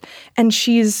interest, and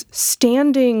she's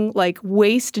standing like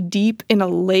waist deep in a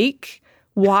lake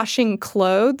washing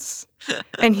clothes,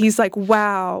 and he's like,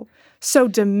 wow. So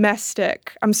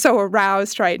domestic. I'm so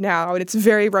aroused right now, and it's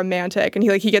very romantic. And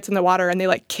he gets in the water and they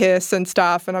like kiss and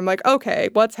stuff. And I'm like, okay,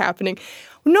 what's happening?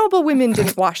 Noble women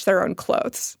didn't wash their own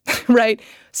clothes, right?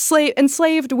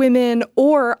 Enslaved women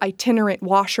or itinerant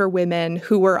washerwomen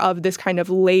who were of this kind of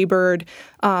labored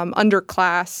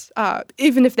underclass,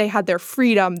 even if they had their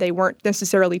freedom, they weren't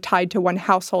necessarily tied to one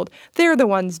household. They're the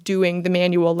ones doing the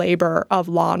manual labor of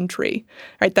laundry,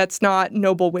 right? That's not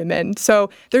noble women.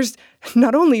 So there's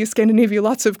not only in Scandinavia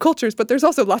lots of cultures, but there's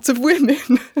also lots of women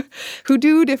who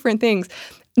do different things.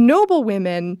 Noble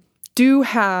women do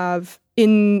have,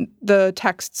 in the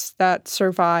texts that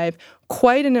survive,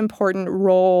 quite an important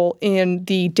role in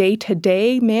the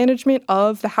day-to-day management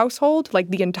of the household, like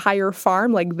the entire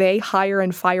farm. Like they hire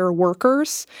and fire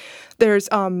workers. There's,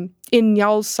 in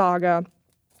Njal's saga,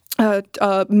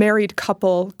 a married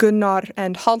couple, Gunnar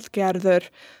and Hallgerður,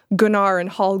 Gunnar and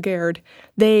Hallgerd,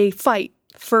 they fight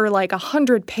for like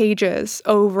 100 pages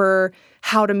over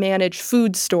how to manage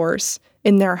food stores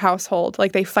in their household.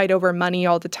 Like they fight over money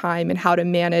all the time and how to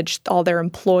manage all their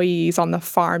employees on the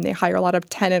farm. They hire a lot of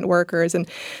tenant workers, and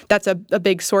that's a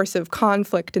big source of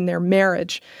conflict in their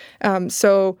marriage.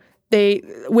 So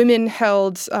women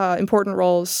held important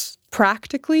roles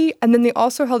practically, and then they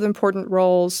also held important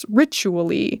roles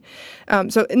ritually.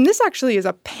 And this actually is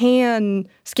a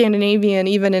pan-Scandinavian,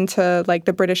 even into like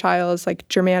the British Isles, like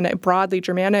broadly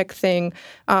Germanic thing,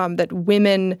 that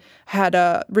women had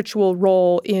a ritual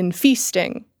role in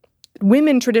feasting.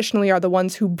 Women traditionally are the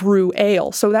ones who brew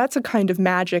ale, so that's a kind of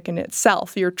magic in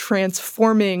itself. You're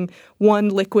transforming one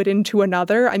liquid into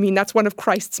another. I mean, that's one of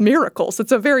Christ's miracles.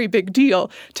 It's a very big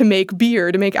deal to make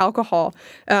beer, to make alcohol.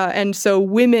 And so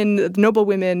women, noble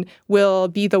women, will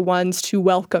be the ones to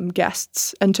welcome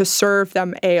guests and to serve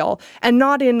them ale. And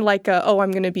not in like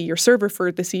I'm going to be your server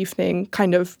for this evening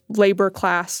kind of labor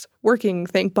class working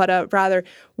thing, but rather,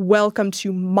 welcome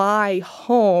to my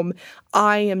home.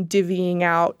 I am divvying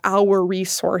out our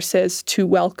resources to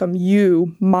welcome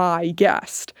you, my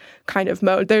guest, kind of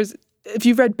mode. If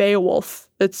you've read Beowulf,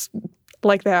 it's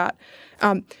like that.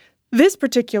 This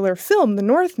particular film, The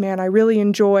Northman, I really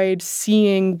enjoyed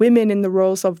seeing women in the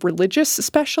roles of religious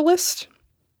specialists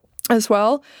as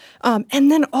well.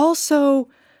 And then also,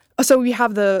 so we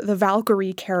have the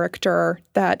Valkyrie character,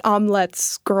 that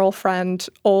Amlet's girlfriend,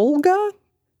 Olga.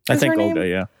 I think Olga,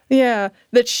 yeah. Yeah,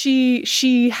 that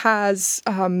she has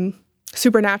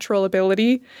supernatural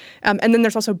ability. And then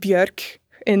there's also Björk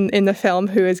in the film,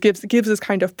 who gives this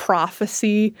kind of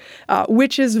prophecy,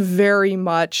 which is very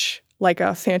much like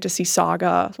a fantasy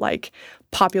saga, like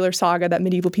popular saga that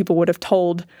medieval people would have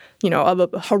told, of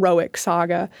a heroic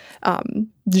saga,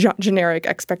 generic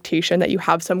expectation that you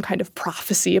have some kind of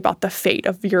prophecy about the fate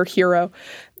of your hero.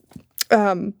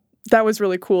 That was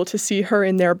really cool to see her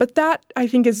in there. But that, I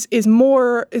think, is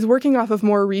working off of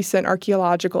more recent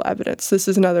archaeological evidence. This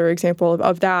is another example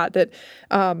of that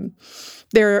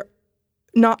there,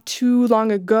 not too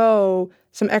long ago,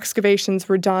 some excavations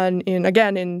were done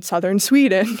in southern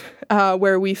Sweden,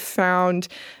 where we found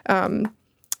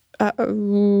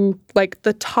like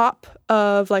the top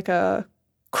of like a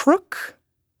crook,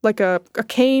 like a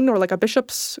cane or like a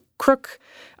bishop's crook,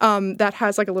 that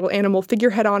has like a little animal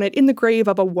figurehead on it in the grave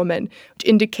of a woman, which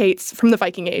indicates, from the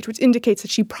Viking Age, which indicates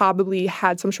that she probably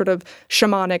had some sort of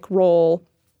shamanic role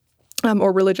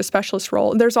or religious specialist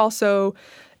role. And there's also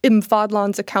Ibn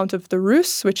Fadlan's account of the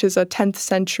Rus, which is a 10th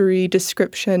century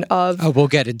description of... Oh, we'll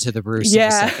get into the Rus in a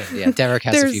second. Yeah, Derek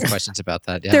has a few questions about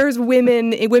that. Yeah. There's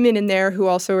women in there who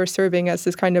also are serving as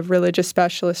this kind of religious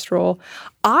specialist role.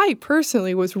 I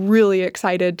personally was really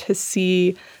excited to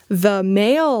see the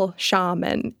male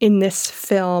shaman in this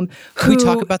film. Can we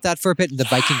talk about that for a bit? The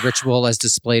Viking ritual as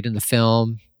displayed in the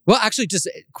film? Well, actually, just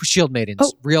shield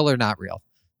maidens, real or not real?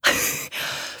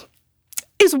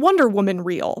 Is Wonder Woman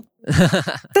real?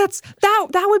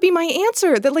 That would be my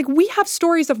answer. That, like, we have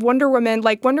stories of Wonder Woman.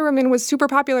 Like, Wonder Woman was super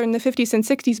popular in the 50s and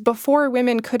 60s before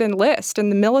women could enlist in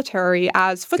the military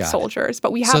as foot soldiers.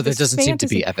 But we have so there doesn't seem to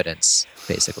be evidence,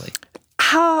 basically.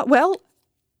 Well,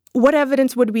 what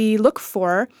evidence would we look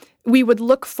for? We would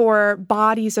look for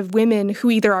bodies of women who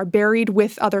either are buried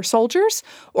with other soldiers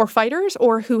or fighters,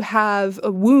 or who have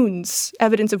wounds,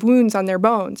 evidence of wounds on their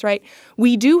bones, right?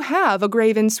 We do have a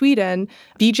grave in Sweden,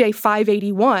 BJ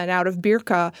 581 out of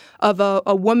Birka, of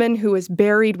a woman who is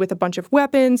buried with a bunch of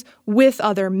weapons, with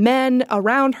other men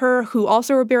around her who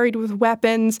also are buried with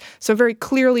weapons. So very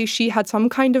clearly she had some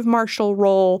kind of martial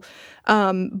role.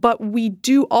 But we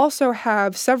do also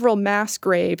have several mass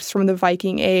graves from the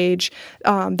Viking Age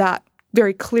that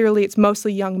very clearly it's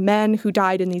mostly young men who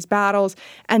died in these battles,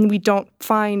 and we don't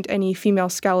find any female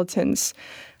skeletons.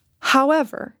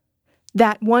 However,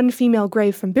 that one female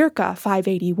grave from Birka,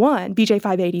 581, BJ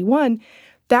 581,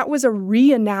 that was a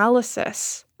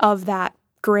reanalysis of that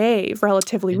grave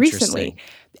relatively recently,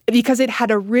 because it had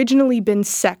originally been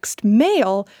sexed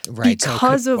male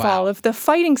because of all of the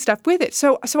fighting stuff with it.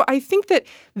 So I think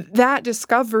that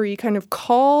discovery kind of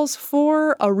calls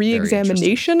for a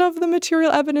re-examination of the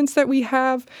material evidence that we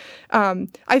have.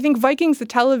 I think Vikings, the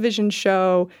television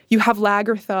show, you have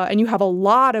Lagertha and you have a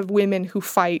lot of women who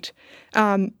fight.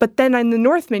 But then in the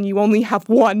Northman, you only have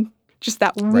one. Just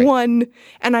that one.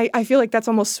 And I feel like that's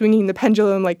almost swinging the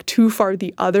pendulum like too far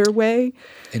the other way.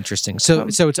 Interesting. So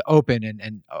it's open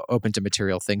and open to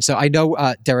material things. So I know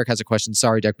Derek has a question.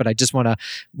 Sorry, Derek, but I just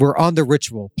we're on the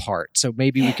ritual part. So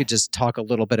maybe we could just talk a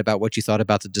little bit about what you thought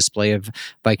about the display of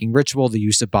Viking ritual, the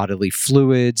use of bodily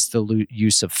fluids, the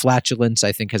use of flatulence,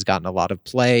 I think has gotten a lot of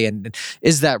play. And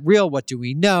is that real? What do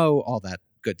we know? All that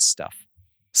good stuff.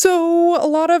 So a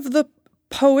lot of the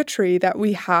poetry that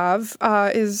we have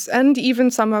and even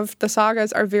some of the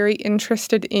sagas are very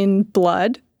interested in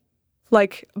blood.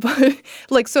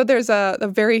 So there's a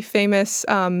very famous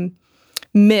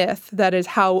myth that is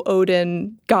how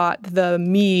Odin got the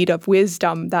mead of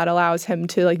wisdom that allows him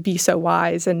to be so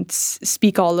wise and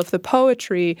speak all of the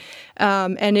poetry.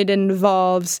 And it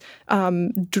involves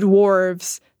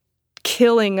dwarves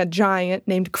killing a giant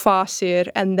named Kvasir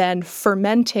and then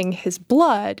fermenting his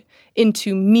blood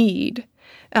into mead.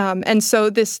 And so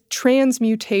this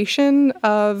transmutation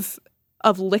of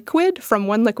liquid from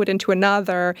one liquid into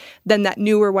another, then that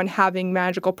newer one having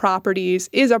magical properties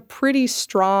is a pretty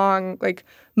strong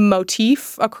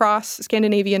motif across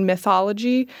Scandinavian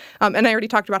mythology. And I already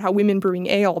talked about how women brewing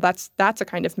ale, that's a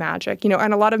kind of magic, and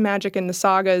a lot of magic in the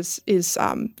sagas is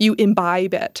you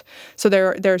imbibe it. So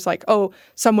there's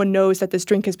someone knows that this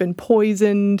drink has been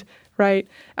poisoned, right?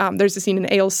 There's a scene in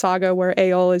Egil's saga where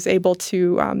Egil is able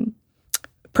to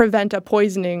prevent a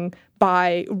poisoning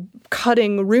by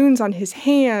cutting runes on his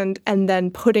hand and then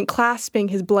clasping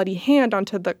his bloody hand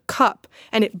onto the cup,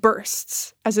 and it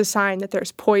bursts as a sign that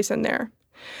there's poison there.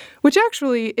 Which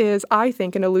actually is, I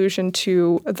think, an allusion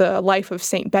to the life of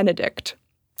Saint Benedict.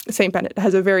 Saint Benedict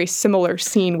has a very similar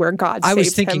scene where God saves him. I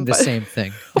was thinking the same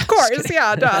thing. Of course,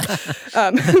 yeah, duh.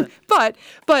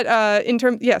 But in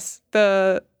terms, yes,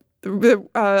 the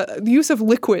use of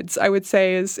liquids, I would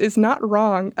say, is not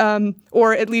wrong,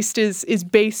 or at least is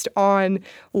based on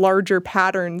larger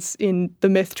patterns in the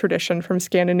myth tradition from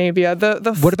Scandinavia.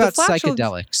 What about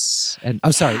psychedelics? And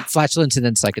I'm sorry, flatulence and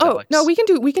then psychedelics. Oh no, we can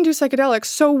do psychedelics.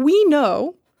 So we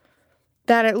know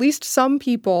that at least some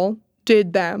people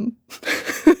did them,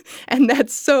 and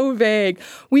that's so vague.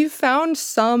 We've found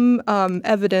some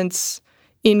evidence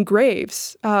in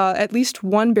graves, at least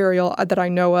one burial that I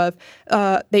know of,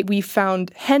 that we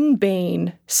found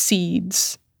henbane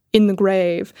seeds in the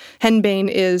grave. Henbane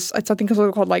it's something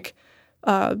called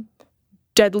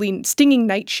deadly stinging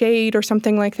nightshade or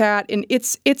something like that, and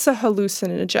it's a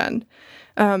hallucinogen.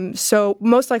 So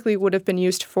most likely it would have been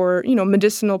used for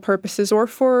medicinal purposes or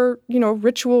for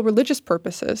ritual religious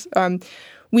purposes.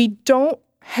 We don't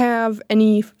have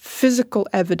any physical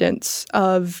evidence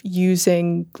of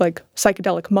using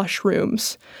psychedelic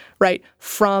mushrooms, right,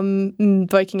 from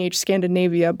Viking Age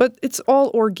Scandinavia, but it's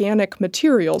all organic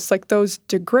materials. Those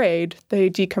degrade, they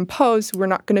decompose. We're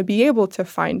not going to be able to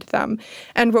find them.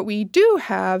 And what we do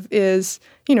have is,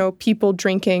 people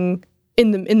drinking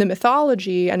in the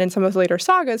mythology and in some of the later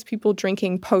sagas, people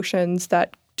drinking potions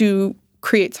that do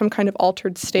create some kind of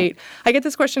altered state. I get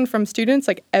this question from students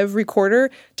every quarter: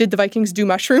 did the Vikings do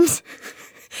mushrooms?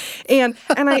 and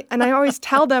I always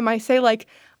tell them, I say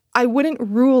I wouldn't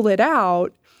rule it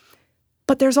out,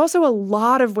 but there's also a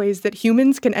lot of ways that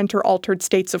humans can enter altered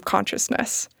states of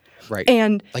consciousness. Right.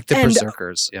 And the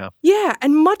berserkers, yeah. Yeah,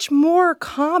 and much more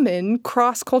common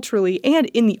cross-culturally and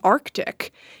in the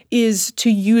Arctic is to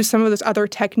use some of those other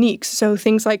techniques. So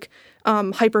things like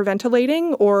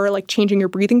hyperventilating or changing your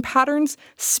breathing patterns.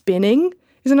 Spinning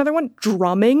is another one.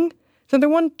 Drumming is another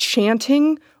one.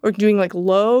 Chanting or doing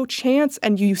low chants.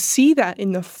 And you see that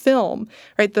in the film,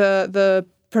 right? The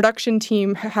production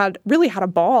team had a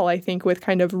ball, I think, with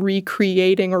kind of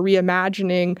recreating or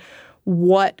reimagining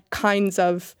what kinds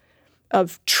of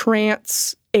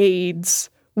trance aids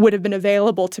would have been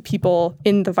available to people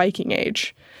in the Viking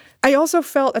Age. I also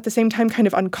felt at the same time kind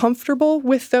of uncomfortable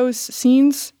with those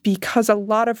scenes because a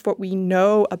lot of what we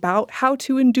know about how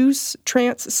to induce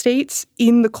trance states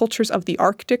in the cultures of the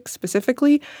Arctic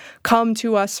specifically come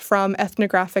to us from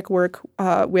ethnographic work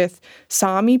with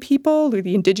Sami people,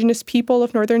 the indigenous people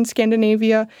of northern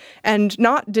Scandinavia, and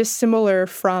not dissimilar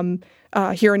from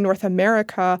here in North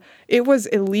America. It was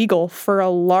illegal for a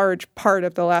large part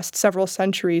of the last several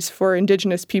centuries for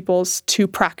indigenous peoples to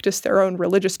practice their own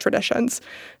religious traditions.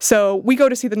 So we go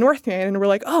to see the Northman and we're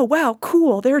like, oh, wow,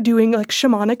 cool. They're doing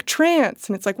shamanic trance.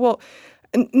 And it's well,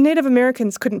 Native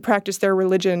Americans couldn't practice their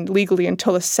religion legally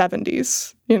until the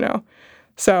 70s,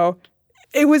 So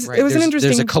it was an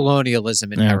interesting... There's a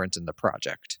colonialism inherent in the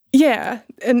project. Yeah.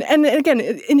 And again,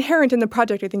 inherent in the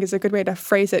project, I think, is a good way to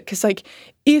phrase it. Because,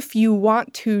 if you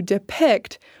want to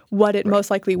depict what it most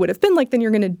likely would have been then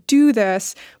you're going to do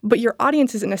this. But your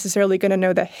audience isn't necessarily going to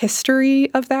know the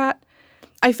history of that.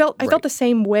 I felt the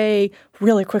same way,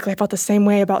 really quickly, I felt the same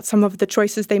way about some of the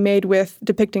choices they made with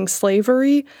depicting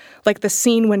slavery. The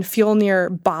scene when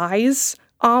Fjolnir buys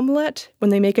omelet when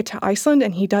they make it to Iceland,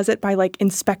 and he does it by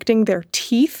inspecting their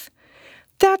teeth.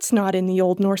 That's not in the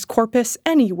Old Norse corpus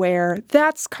anywhere.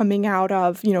 That's coming out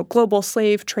of, global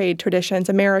slave trade traditions,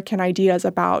 American ideas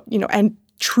about, and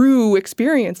true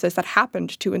experiences that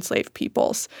happened to enslaved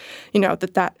peoples.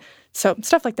 So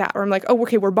stuff like that, where I'm oh,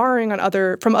 okay, we're borrowing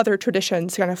from other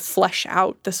traditions to kind of flesh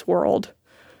out this world.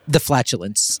 The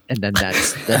flatulence, and then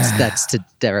that's to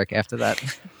Derek after that.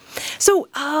 So,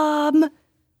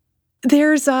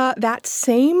 there's that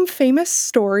same famous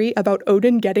story about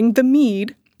Odin getting the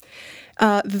mead.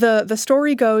 The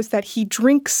story goes that he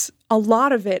drinks a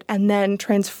lot of it and then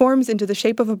transforms into the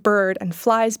shape of a bird and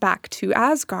flies back to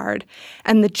Asgard.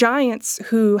 And the giants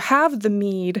who have the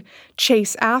mead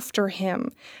chase after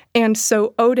him. And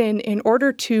so Odin, in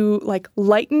order to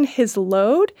lighten his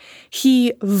load,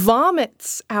 he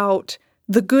vomits out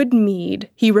the good mead.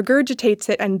 He regurgitates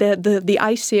it, and the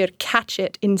Aesir catch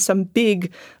it in some big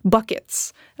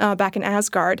buckets back in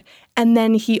Asgard. And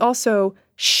then he also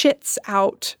shits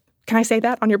out. Can I say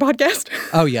that on your podcast?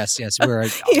 Oh, yes. We're a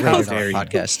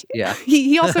podcast. Yeah.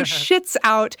 He also shits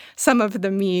out some of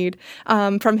the mead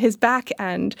from his back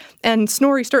end. And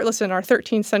Snorri Sturluson, our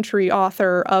 13th century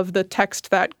author of the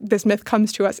text that this myth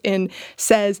comes to us in,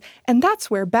 says, and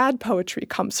that's where bad poetry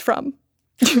comes from.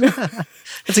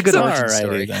 It's a good origin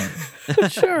story.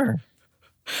 Sure.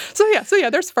 So yeah,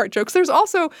 there's fart jokes. There's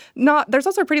also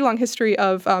a pretty long history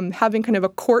of having kind of a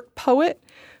court poet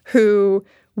who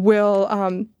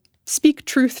will speak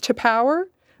truth to power.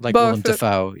 Like Willem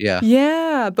Dafoe, yeah.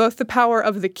 Yeah, both the power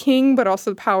of the king, but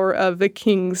also the power of the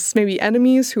king's maybe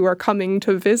enemies who are coming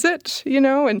to visit,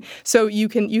 and so you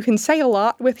can say a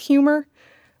lot with humor.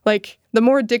 Like, the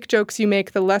more dick jokes you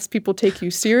make, the less people take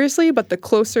you seriously, but the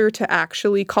closer to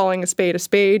actually calling a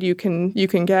spade you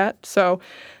can get. So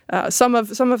some of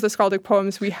the skaldic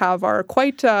poems we have are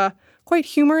quite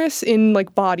humorous in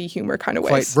body humor kind of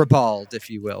ways. Quite ribald,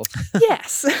 if you will.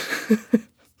 Yes.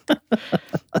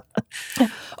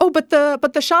 Oh, but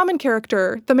the shaman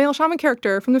character, the male shaman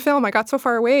character from the film, I Got So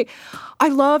Far Away, I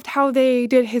loved how they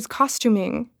did his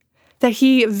costuming. That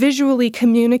he visually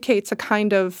communicates a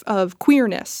kind of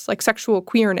queerness, like sexual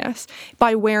queerness,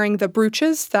 by wearing the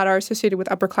brooches that are associated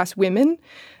with upper-class women.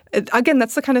 Again,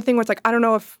 that's the kind of thing where it's I don't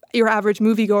know if your average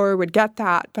moviegoer would get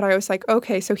that, but I was like,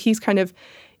 okay, so he's kind of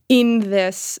in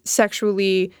this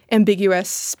sexually ambiguous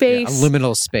space. Yeah, a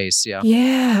liminal space, yeah.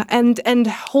 Yeah, and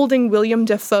holding William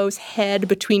Dafoe's head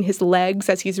between his legs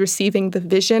as he's receiving the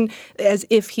vision, as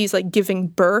if he's giving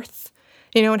birth.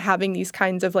 And having these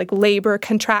kinds of labor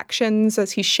contractions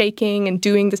as he's shaking and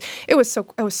doing this. It was so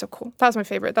cool. That was my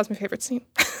favorite. That's my favorite scene.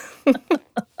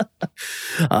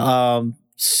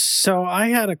 So I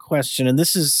had a question, and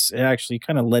this is actually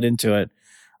kind of led into it.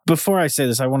 Before I say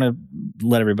this, I want to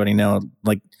let everybody know,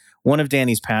 one of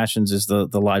Danny's passions is the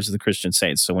lives of the Christian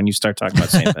saints. So when you start talking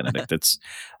about Saint Benedict,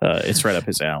 it's right up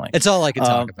his alley. It's all I can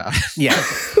talk about.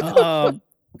 Yeah.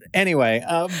 Anyway,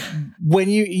 when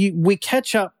we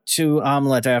catch up to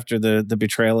Amlet after the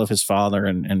betrayal of his father,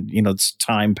 and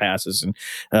time passes,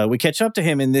 and we catch up to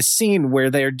him in this scene where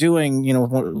they're doing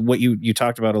what you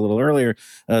talked about a little earlier,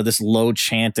 this low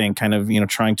chanting, kind of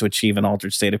trying to achieve an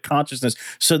altered state of consciousness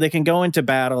so they can go into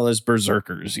battle as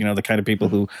berserkers, the kind of people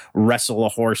who wrestle a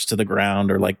horse to the ground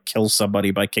or kill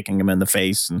somebody by kicking him in the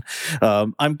face. And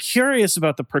I'm curious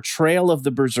about the portrayal of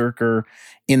the berserker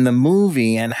in the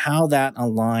movie and how that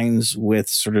aligns with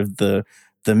sort of the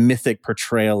mythic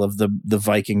portrayal of the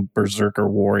Viking berserker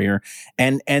warrior,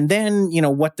 and then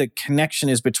what the connection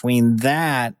is between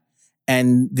that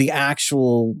and the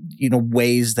actual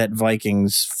ways that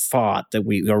Vikings fought that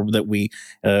we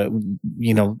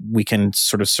can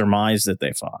sort of surmise that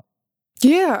they fought.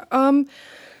 Yeah.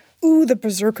 The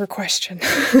berserker question.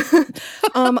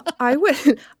 I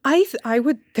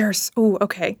would.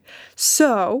 Okay.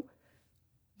 So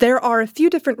there are a few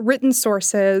different written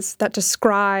sources that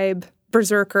describe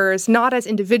berserkers, not as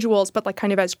individuals, but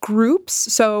kind of as groups.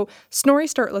 So Snorri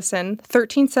Sturluson,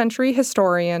 13th century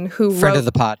historian who Friend of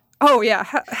the pod. Oh, yeah.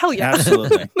 Hell yeah.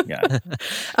 Absolutely. Yeah.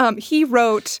 He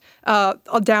wrote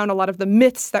down a lot of the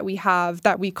myths that we have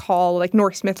that we call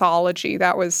Norse mythology.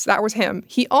 That was him.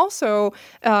 He also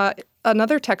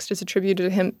another text is attributed to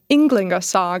him, Ynglinga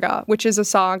Saga, which is a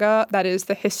saga that is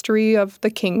the history of the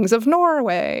kings of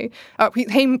Norway.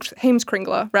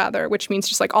 Heimskringla, rather, which means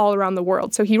just all around the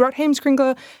world. So he wrote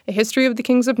Heimskringla, a history of the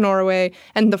kings of Norway,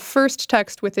 and the first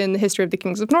text within the history of the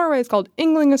kings of Norway is called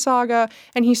Ynglinga Saga,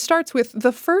 and he starts with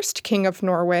the first king of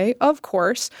Norway, of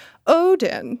course,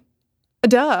 Odin.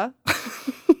 Duh.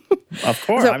 Of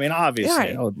course. So,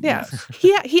 obviously. Yeah.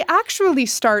 He actually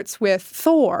starts with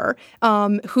Thor,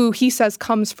 who he says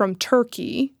comes from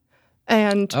Turkey.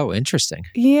 And oh, interesting.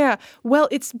 Yeah. Well,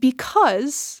 it's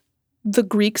because the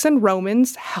Greeks and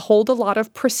Romans hold a lot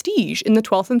of prestige in the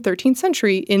 12th and 13th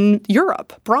century in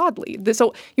Europe broadly.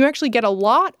 So you actually get a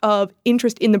lot of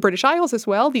interest in the British Isles as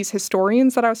well. These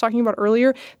historians that I was talking about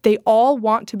earlier, they all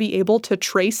want to be able to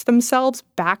trace themselves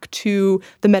back to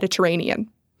the Mediterranean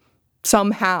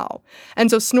somehow. And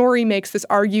so Snorri makes this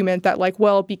argument that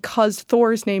because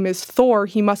Thor's name is Thor,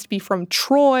 he must be from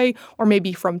Troy or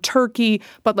maybe from Turkey,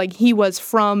 but he was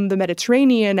from the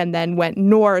Mediterranean and then went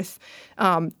north.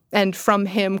 And from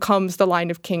him comes the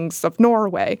line of kings of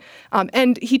Norway.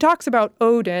 And he talks about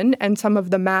Odin and some of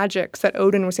the magics that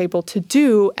Odin was able to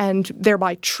do and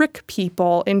thereby trick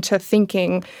people into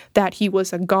thinking that he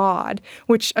was a god,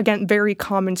 which, again, very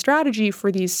common strategy for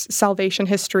these salvation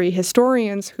history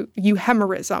historians,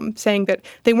 euhemerism, saying that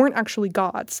they weren't actually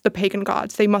gods, the pagan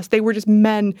gods. They were just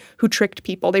men who tricked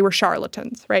people. They were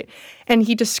charlatans, right? And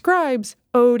he describes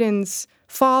Odin's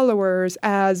followers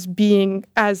as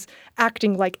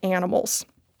acting like animals,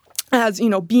 as,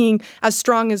 being as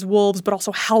strong as wolves, but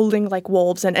also howling like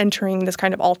wolves and entering this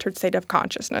kind of altered state of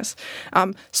consciousness.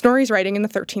 Snorri's writing in the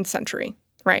 13th century,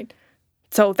 right?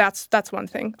 So that's one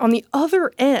thing. On the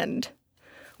other end,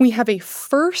 we have a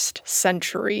 1st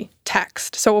century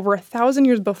text. So over 1,000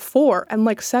 years before, and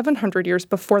like 700 years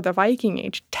before the Viking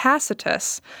Age,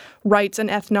 Tacitus writes an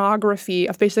ethnography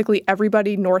of basically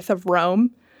everybody north of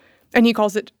Rome. And he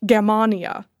calls it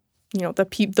Germania,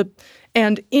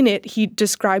 and in it he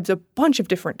describes a bunch of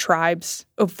different tribes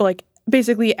of like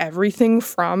basically everything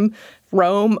from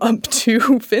Rome up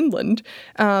to Finland,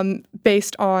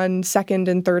 based on second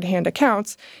and third hand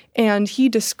accounts. And he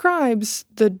describes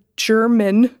the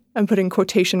German, I'm putting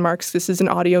quotation marks, this is an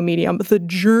audio medium, but the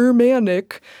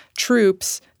Germanic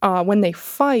troops, when they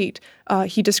fight,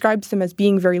 he describes them as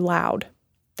being very loud,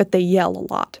 that they yell a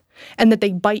lot, and that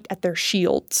they bite at their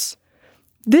shields.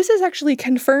 This is actually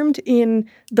confirmed in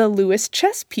the Lewis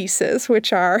chess pieces,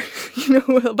 which are,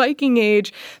 a Viking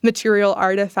Age material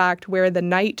artifact where the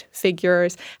knight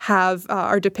figures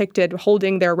are depicted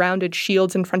holding their rounded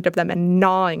shields in front of them and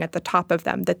gnawing at the top of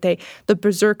them. That the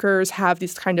berserkers have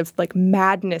this kind of like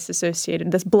madness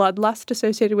associated, this bloodlust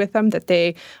associated with them. That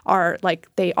they are like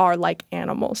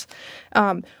animals.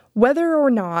 Whether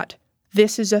or not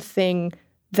this is a thing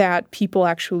that people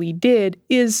actually did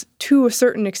is, to a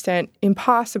certain extent,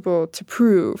 impossible to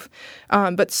prove.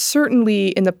 But certainly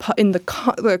in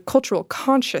the cultural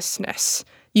consciousness,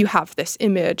 you have this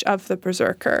image of the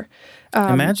berserker.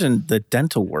 Imagine the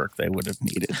dental work they would have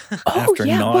needed after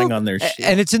gnawing on their shield.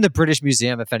 And it's in the British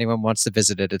Museum if anyone wants to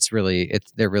visit it.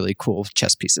 They're really cool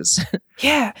chess pieces.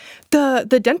 Yeah.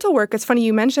 The dental work, it's funny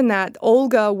you mentioned that.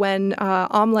 Olga, when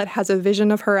Amlet has a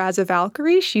vision of her as a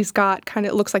Valkyrie, she's got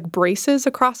it looks like braces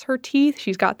across her teeth.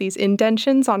 She's got these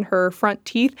indentions on her front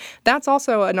teeth. That's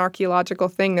also an archaeological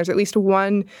thing. There's at least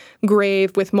one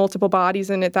grave with multiple bodies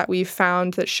in it that we've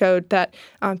found that showed that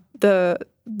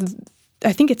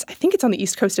I think it's on the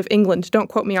east coast of England. Don't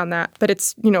quote me on that, but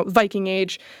it's Viking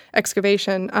Age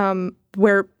excavation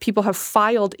where people have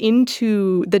filed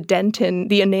into the dentin,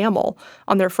 the enamel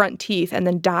on their front teeth, and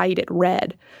then dyed it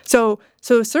red. So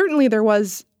certainly there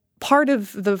was part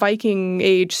of the Viking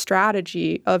Age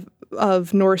strategy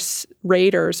of Norse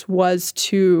raiders was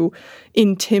to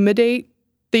intimidate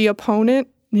the opponent.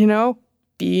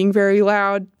 Being very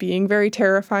loud, being very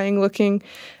terrifying looking.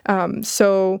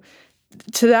 So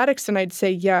to that extent, I'd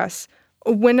say yes.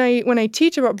 When I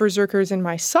teach about berserkers in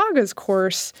my sagas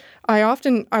course, I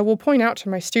will point out to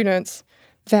my students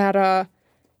that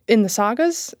in the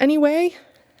sagas, anyway,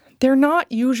 they're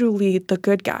not usually the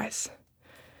good guys.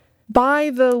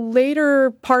 By the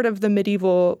later part of the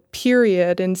medieval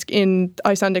period in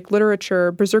Icelandic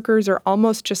literature, berserkers are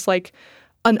almost just like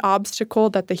an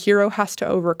obstacle that the hero has to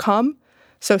overcome.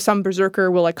 So some berserker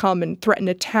will come and threaten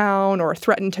a town or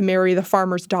threaten to marry the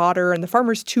farmer's daughter, and the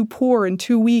farmer's too poor and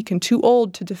too weak and too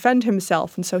old to defend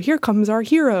himself. And so here comes our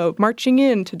hero marching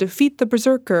in to defeat the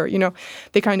berserker.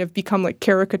 They kind of become like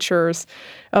caricatures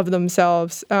of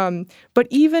themselves. But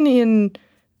even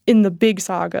in the big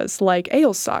sagas, like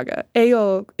Egil's saga,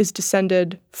 Egil is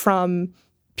descended from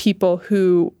people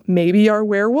who maybe are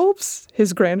werewolves.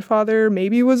 His grandfather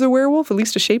maybe was a werewolf, at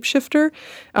least a shapeshifter.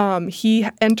 He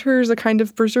enters a kind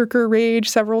of berserker rage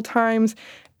several times,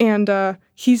 and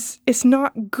it's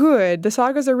not good. The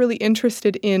sagas are really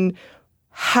interested in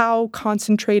how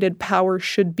concentrated power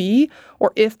should be,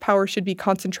 or if power should be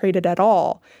concentrated at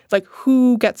all. Like,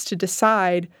 who gets to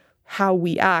decide how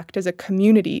we act as a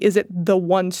community? Is it the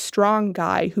one strong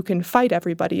guy who can fight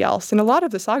everybody else? And a lot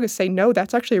of the sagas say, no,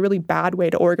 that's actually a really bad way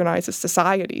to organize a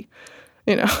society,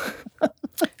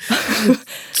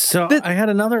 So I had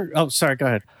another. Oh, sorry. Go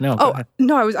ahead. No. Go ahead.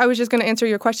 No. I was just going to answer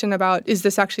your question about, is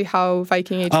this actually how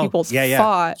Viking Age people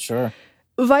fought? Sure.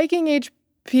 Viking Age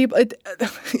people,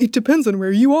 it depends on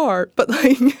where you are, but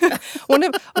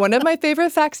one of my favorite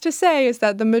facts to say is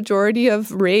that the majority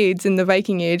of raids in the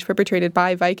Viking Age perpetrated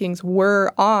by Vikings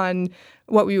were in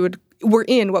what we would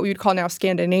call now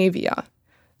Scandinavia.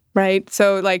 right?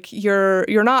 So like you're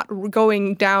not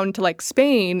going down to like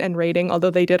Spain and raiding, although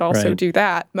they did also do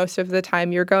that. Most of the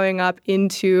time you're going up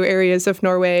into areas of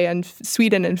Norway and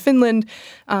Sweden and Finland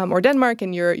or Denmark,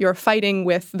 and you're fighting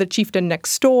with the chieftain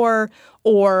next door,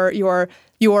 or you're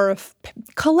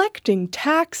collecting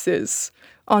taxes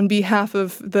on behalf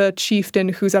of the chieftain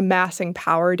who's amassing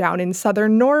power down in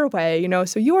southern Norway, you know.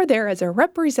 So you're there as a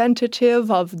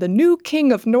representative of the new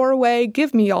king of Norway.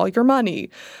 Give me all your money,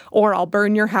 or I'll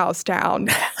burn your house down,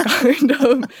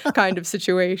 kind of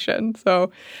situation.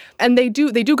 So, and they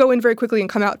do go in very quickly and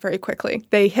come out very quickly.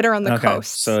 They hit her on the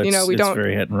coast. So it's, it's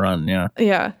very hit and run.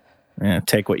 Yeah.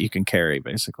 Take what you can carry,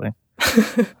 basically.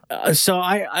 So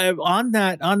I on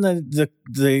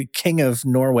the King of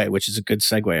Norway, which is a good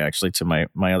segue actually to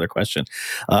my other question.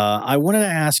 I wanted to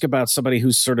ask about somebody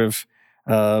who's sort of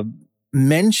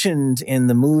mentioned in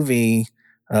the movie,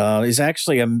 is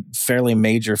actually a fairly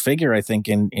major figure, I think,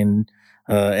 in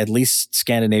at least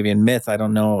Scandinavian myth. I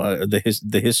don't know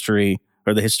the history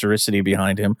or the historicity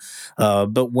behind him.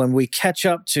 But when we catch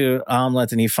up to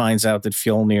Amlet and he finds out that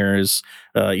Fjolnir is,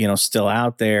 still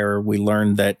out there, we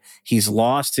learn that he's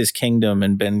lost his kingdom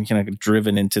and been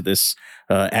driven into this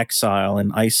exile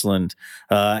in Iceland.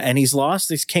 And he's lost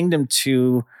his kingdom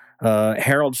to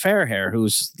Harald Fairhair,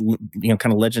 who's,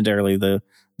 kind of legendarily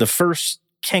the first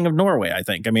king of Norway, I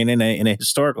think. I mean, in a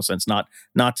historical sense, not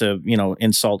to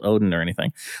insult Odin or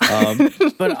anything.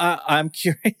 But I'm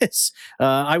curious.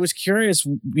 I was curious.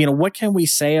 What can we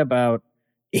say about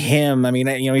him? I mean,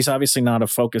 he's obviously not a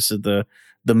focus of the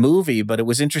movie, but it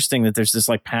was interesting that there's this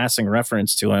like passing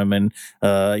reference to him, and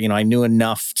I knew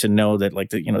enough to know that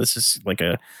this is like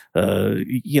a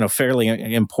fairly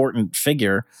important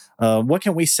figure. What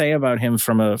can we say about him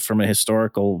from a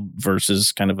historical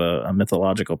versus kind of a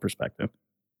mythological perspective?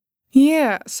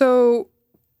 Yeah, so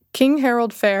King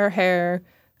Harald Fairhair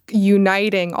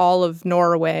uniting all of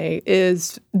Norway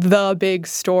is the big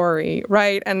story,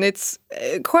 right? And it's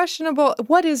questionable.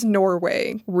 What is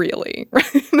Norway really?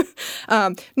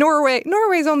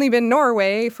 Norway's only been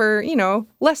Norway for,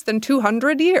 less than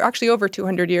 200 years, actually over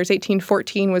 200 years.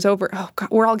 1814 was over. Oh God,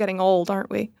 we're all getting old, aren't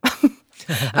we?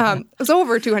 It was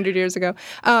over 200 years ago.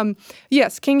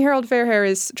 Yes, King Harald Fairhair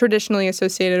is traditionally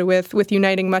associated with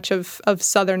uniting much of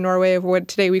southern Norway, of what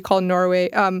today we call Norway.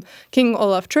 King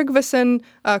Olaf Tryggvason,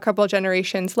 a couple of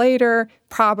generations later,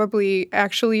 probably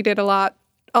actually did a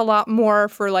lot more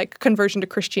for like conversion to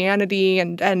Christianity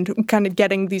and kind of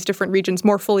getting these different regions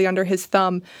more fully under his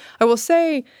thumb. I will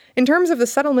say, in terms of the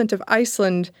settlement of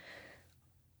Iceland,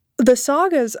 the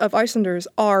sagas of Icelanders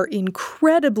are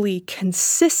incredibly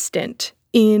consistent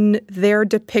in their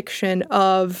depiction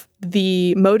of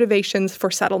the motivations for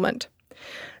settlement.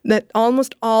 That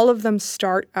almost all of them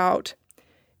start out,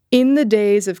 in the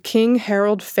days of King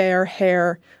Harald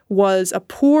Fairhair was a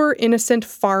poor, innocent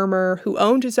farmer who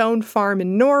owned his own farm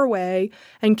in Norway,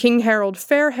 and King Harald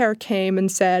Fairhair came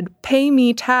and said, "Pay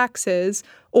me taxes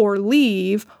or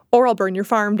leave, or I'll burn your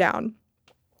farm down."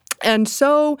 And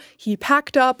so he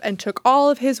packed up and took all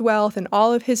of his wealth and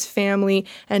all of his family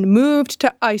and moved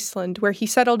to Iceland, where he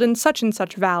settled in such and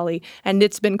such valley. And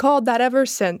it's been called that ever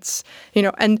since.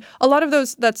 And a lot of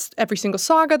those, that's every single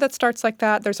saga that starts like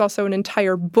that. There's also an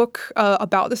entire book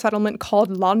about the settlement called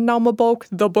Landnámabók,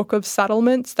 the Book of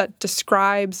Settlements, that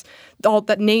describes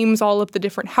that names all of the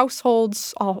different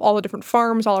households, all the different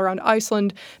farms all around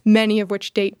Iceland, many of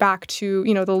which date back to,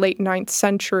 the late 9th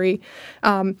century.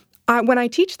 When I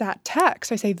teach that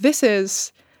text, I say this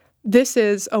is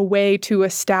a way to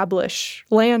establish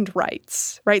land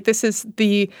rights, right? This is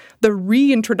the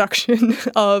reintroduction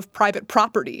of private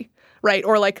property, right?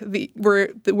 Or like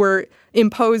we're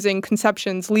imposing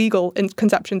legal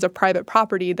conceptions of private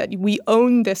property, that we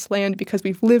own this land because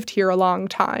we've lived here a long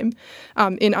time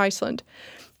in Iceland.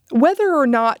 Whether or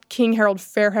not King Harald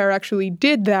Fairhair actually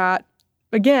did that,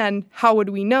 again, how would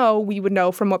we know? We would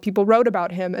know from what people wrote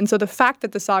about him. And so the fact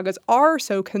that the sagas are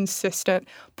so consistent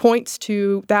points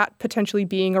to that potentially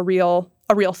being a real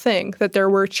thing, that there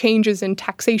were changes in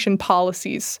taxation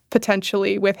policies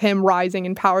potentially with him rising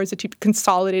in power as a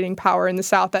consolidating power in the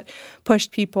South that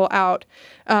pushed people out.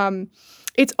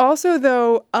 It's also,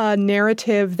 though, a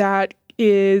narrative that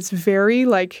is very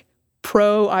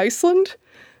pro-Iceland.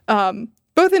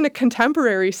 Both in a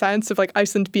contemporary sense of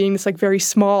Iceland being this very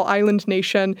small island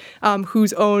nation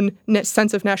whose own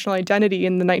sense of national identity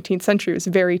in the 19th century was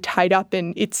very tied up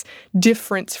in its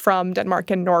difference from Denmark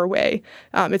and Norway,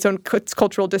 its own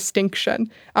cultural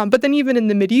distinction. But then even in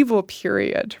the medieval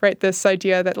period, right, this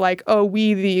idea that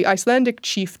we, the Icelandic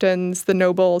chieftains, the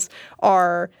nobles,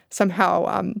 are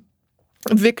somehow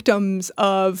victims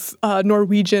of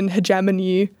Norwegian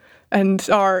hegemony and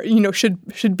are,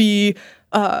 should be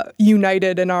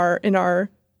united in our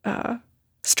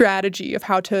strategy of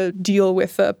how to deal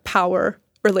with the power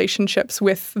relationships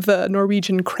with the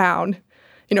Norwegian crown.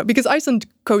 Because Iceland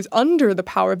goes under the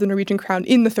power of the Norwegian crown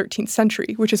in the 13th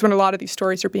century, which is when a lot of these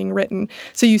stories are being written.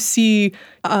 So you see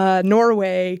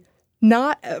Norway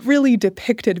not really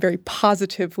depicted very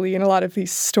positively in a lot of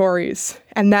these stories,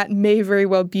 and that may very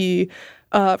well be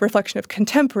a reflection of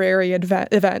contemporary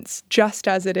events, just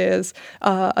as it is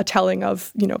a telling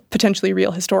of, potentially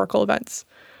real historical events.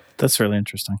 That's really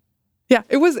interesting. Yeah,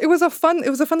 it was a fun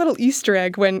little Easter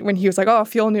egg when he was like, oh,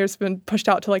 Fjolnir's been pushed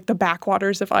out to like the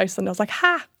backwaters of Iceland. I was like,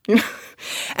 ha!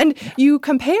 And you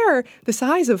compare the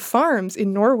size of farms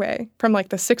in Norway from like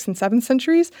the 6th and 7th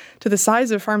centuries to the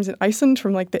size of farms in Iceland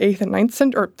from like the 8th and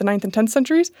 9th or the 9th and 10th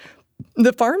centuries.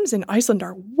 The farms in Iceland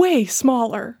are way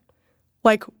smaller,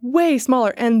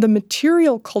 and the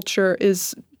material culture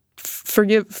is,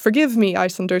 forgive me,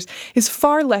 Icelanders, is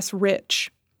far less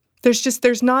rich.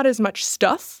 There's not as much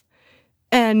stuff.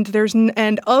 And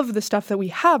of the stuff that we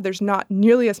have, there's not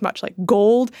nearly as much like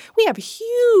gold. We have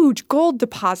huge gold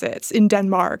deposits in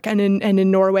Denmark and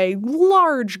in Norway,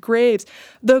 large graves.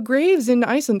 The graves in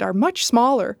Iceland are much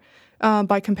smaller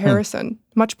by comparison,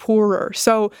 much poorer.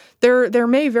 So there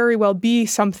may very well be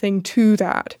something to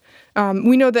that.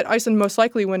 We know that Iceland most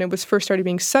likely, when it was first started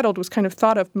being settled, was kind of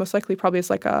thought of most likely probably as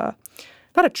like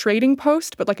not a trading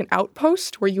post, but like an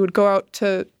outpost where you would go out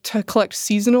to collect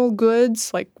seasonal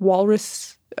goods like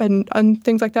walrus and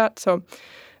things like that. So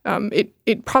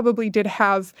it probably did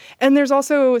have, and there's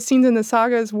also scenes in the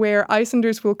sagas where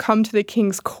Icelanders will come to the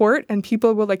king's court and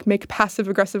people will like make passive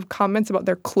aggressive comments about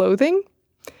their clothing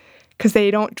because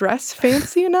they don't dress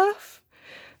fancy enough.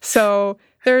 So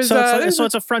it's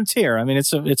a frontier. I mean,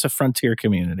 it's a frontier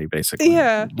community basically.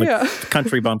 Yeah,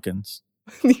 country bumpkins.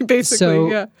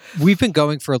 Basically, yeah. We've been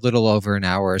going for a little over an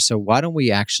hour, so why don't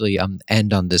we actually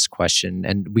end on this question?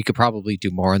 And we could probably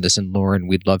do more on this. And Lauren,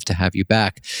 we'd love to have you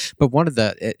back. But one of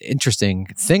the interesting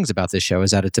things about this show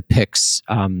is that it depicts,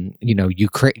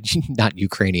 not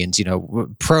Ukrainians,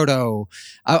 proto.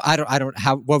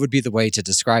 What would be the way to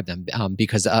describe them?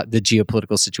 Because the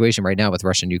geopolitical situation right now with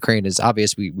Russia and Ukraine is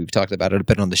obvious. We've talked about it a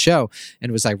bit on the show,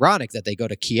 and it was ironic that they go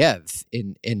to Kiev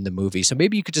in the movie. So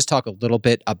maybe you could just talk a little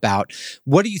bit about.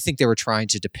 What do you think they were trying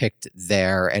to depict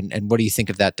there, and what do you think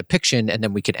of that depiction? And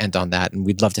then we could end on that, and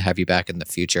we'd love to have you back in the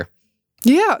future.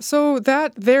 Yeah, so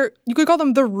you could call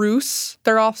them the Rus.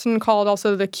 They're often called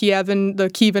also the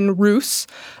Kievan Rus,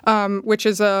 which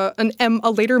is a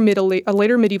later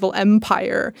medieval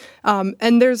empire.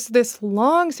 And there's this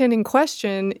long-standing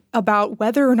question about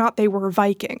whether or not they were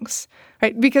Vikings,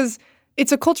 right? Because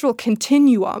it's a cultural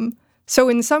continuum. So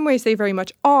in some ways they very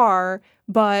much are,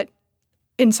 but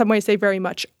in some ways they very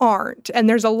much aren't. And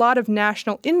there's a lot of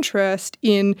national interest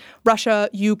in Russia,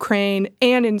 Ukraine,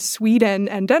 and in Sweden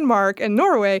and Denmark and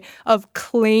Norway of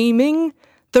claiming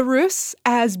the Rus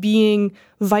as being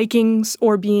Vikings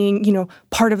or being,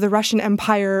 part of the Russian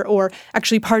Empire or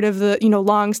actually part of the,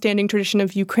 long-standing tradition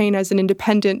of Ukraine as an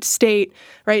independent state,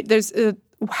 right? There's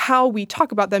how we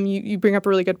talk about them, you bring up a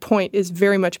really good point, is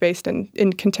very much based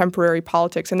in contemporary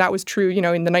politics. And that was true,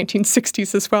 in the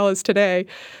 1960s as well as today.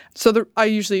 So I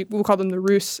usually will call them the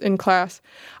Rus in class.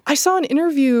 I saw an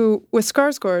interview with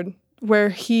Skarsgård where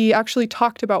he actually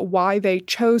talked about why they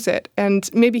chose it. And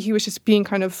maybe he was just being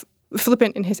kind of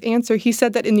flippant in his answer. He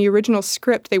said that in the original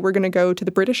script, they were going to go to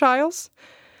the British Isles,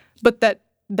 but that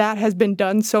has been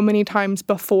done so many times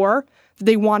before,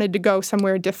 they wanted to go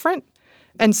somewhere different.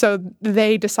 And so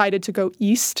they decided to go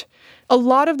east. A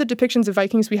lot of the depictions of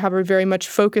Vikings we have are very much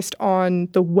focused on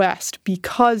the West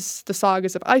because the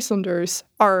sagas of Icelanders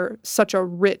are such a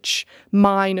rich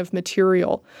mine of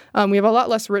material. We have a lot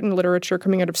less written literature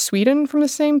coming out of Sweden from the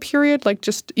same period, like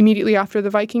just immediately after the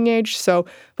Viking Age.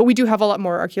 But we do have a lot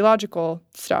more archaeological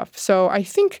stuff. So I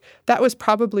think that was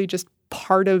probably just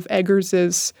part of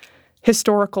Eggers's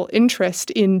historical interest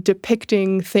in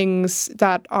depicting things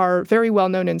that are very well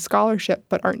known in scholarship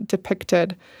but aren't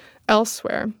depicted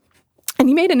elsewhere. And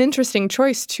he made an interesting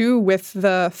choice, too, with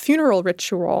the funeral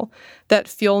ritual that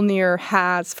Fjolnir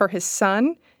has for his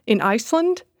son in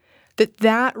Iceland,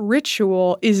 that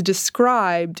ritual is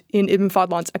described in Ibn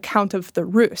Fadlan's account of the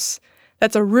Rus.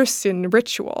 That's a Rusin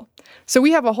ritual. So I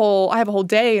have a whole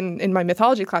day in my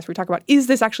mythology class where we talk about, is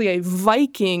this actually a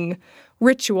Viking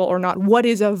ritual or not? What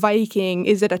is a Viking?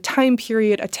 Is it a time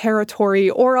period, a territory,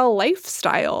 or a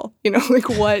lifestyle?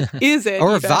 What is it?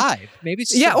 Or a vibe. Maybe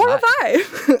it's just a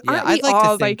vibe. Aren't we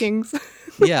all Vikings?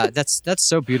 Yeah, that's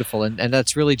so beautiful. And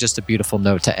that's really just a beautiful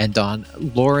note to end on.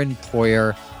 Lauren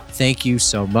Poyer, thank you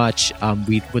so much.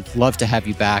 We would love to have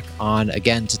you back on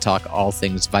again to talk all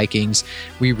things Vikings.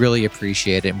 We really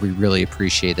appreciate it, and we really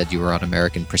appreciate that you were on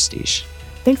American Prestige.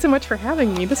 Thanks so much for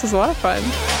having me. This was a lot of fun.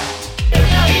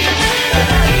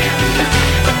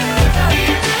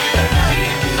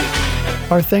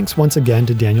 Our thanks once again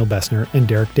to Daniel Bessner and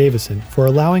Derek Davison for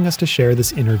allowing us to share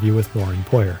this interview with Lauren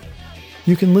Poyer.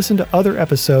 You can listen to other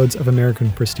episodes of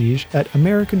American Prestige at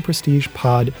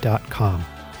americanprestigepod.com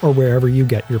or wherever you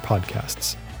get your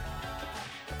podcasts.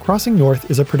 Crossing North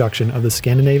is a production of the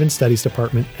Scandinavian Studies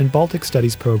Department and Baltic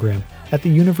Studies program at the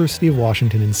University of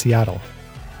Washington in Seattle.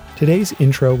 Today's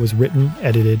intro was written,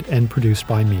 edited, and produced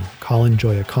by me, Colin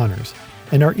Joya Connors,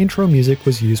 and our intro music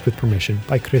was used with permission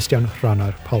by Christian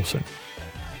Hranar Paulsen.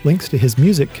 Links to his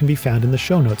music can be found in the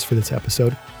show notes for this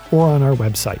episode or on our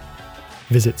website.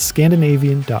 Visit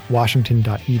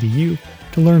scandinavian.washington.edu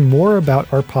to learn more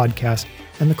about our podcast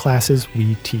and the classes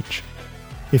we teach.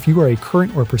 If you are a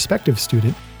current or prospective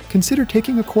student, consider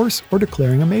taking a course or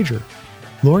declaring a major.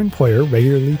 Lauren Poyer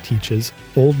regularly teaches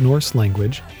Old Norse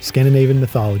language, Scandinavian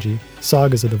mythology,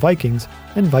 sagas of the Vikings,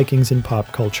 and Vikings in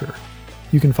pop culture.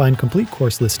 You can find complete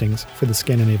course listings for the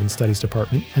Scandinavian Studies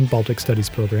Department and Baltic Studies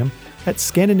program at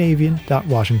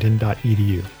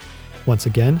scandinavian.washington.edu. Once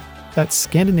again, that's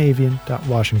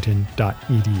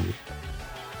scandinavian.washington.edu.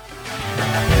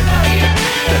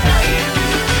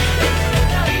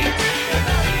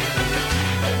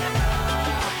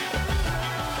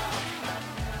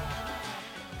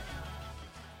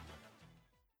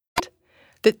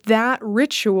 That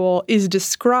ritual is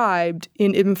described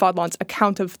in Ibn Fadlan's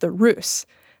account of the Rus.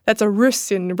 That's a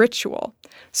Rusin ritual.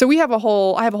 So I have a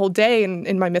whole day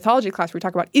in my mythology class where we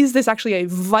talk about, is this actually a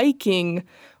Viking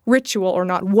ritual or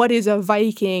not? What is a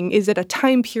Viking? Is it a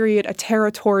time period, a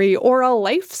territory, or a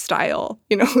lifestyle?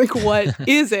 What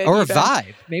is it? Or even? A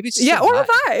vibe. Maybe it's just a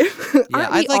vibe. Yeah,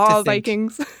 I'd like to think,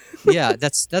 Vikings. Yeah,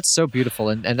 that's so beautiful.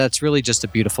 And that's really just a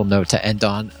beautiful note to end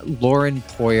on. Lauren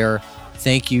Poyer,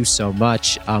 thank you so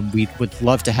much. We would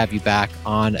love to have you back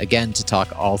on again to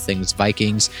talk all things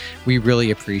Vikings. We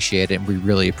really appreciate it, and we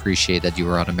really appreciate that you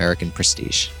were on American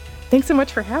Prestige. Thanks so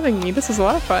much for having me. This was a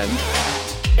lot of fun.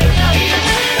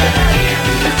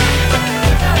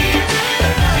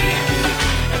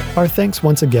 Our thanks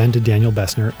once again to Daniel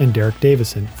Bessner and Derek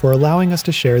Davison for allowing us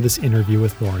to share this interview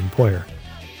with Lauren Poyer.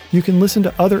 You can listen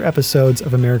to other episodes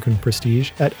of American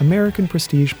Prestige at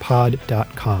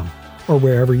americanprestigepod.com or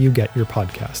wherever you get your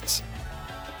podcasts.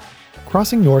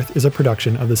 Crossing North is a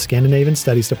production of the Scandinavian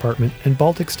Studies Department and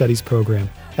Baltic Studies program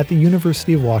at the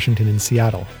University of Washington in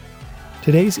Seattle.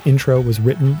 Today's intro was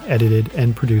written, edited,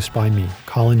 and produced by me,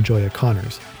 Colin Joya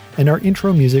Connors, and our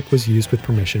intro music was used with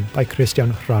permission by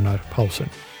Christian Hranar Paulsen.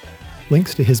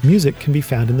 Links to his music can be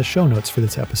found in the show notes for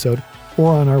this episode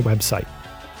or on our website.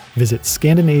 Visit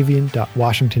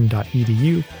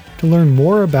scandinavian.washington.edu to learn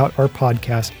more about our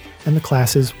podcast and the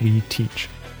classes we teach.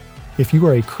 If you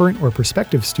are a current or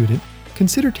prospective student,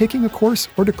 consider taking a course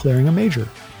or declaring a major.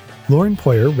 Lauren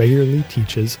Poyer regularly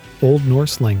teaches Old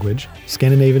Norse language,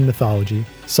 Scandinavian mythology,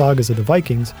 sagas of the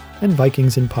Vikings, and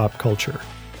Vikings in pop culture.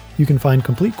 You can find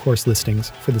complete course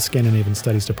listings for the Scandinavian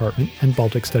Studies Department and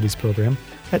Baltic Studies program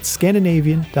at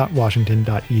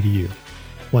scandinavian.washington.edu.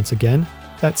 Once again,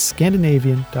 that's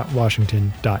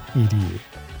scandinavian.washington.edu.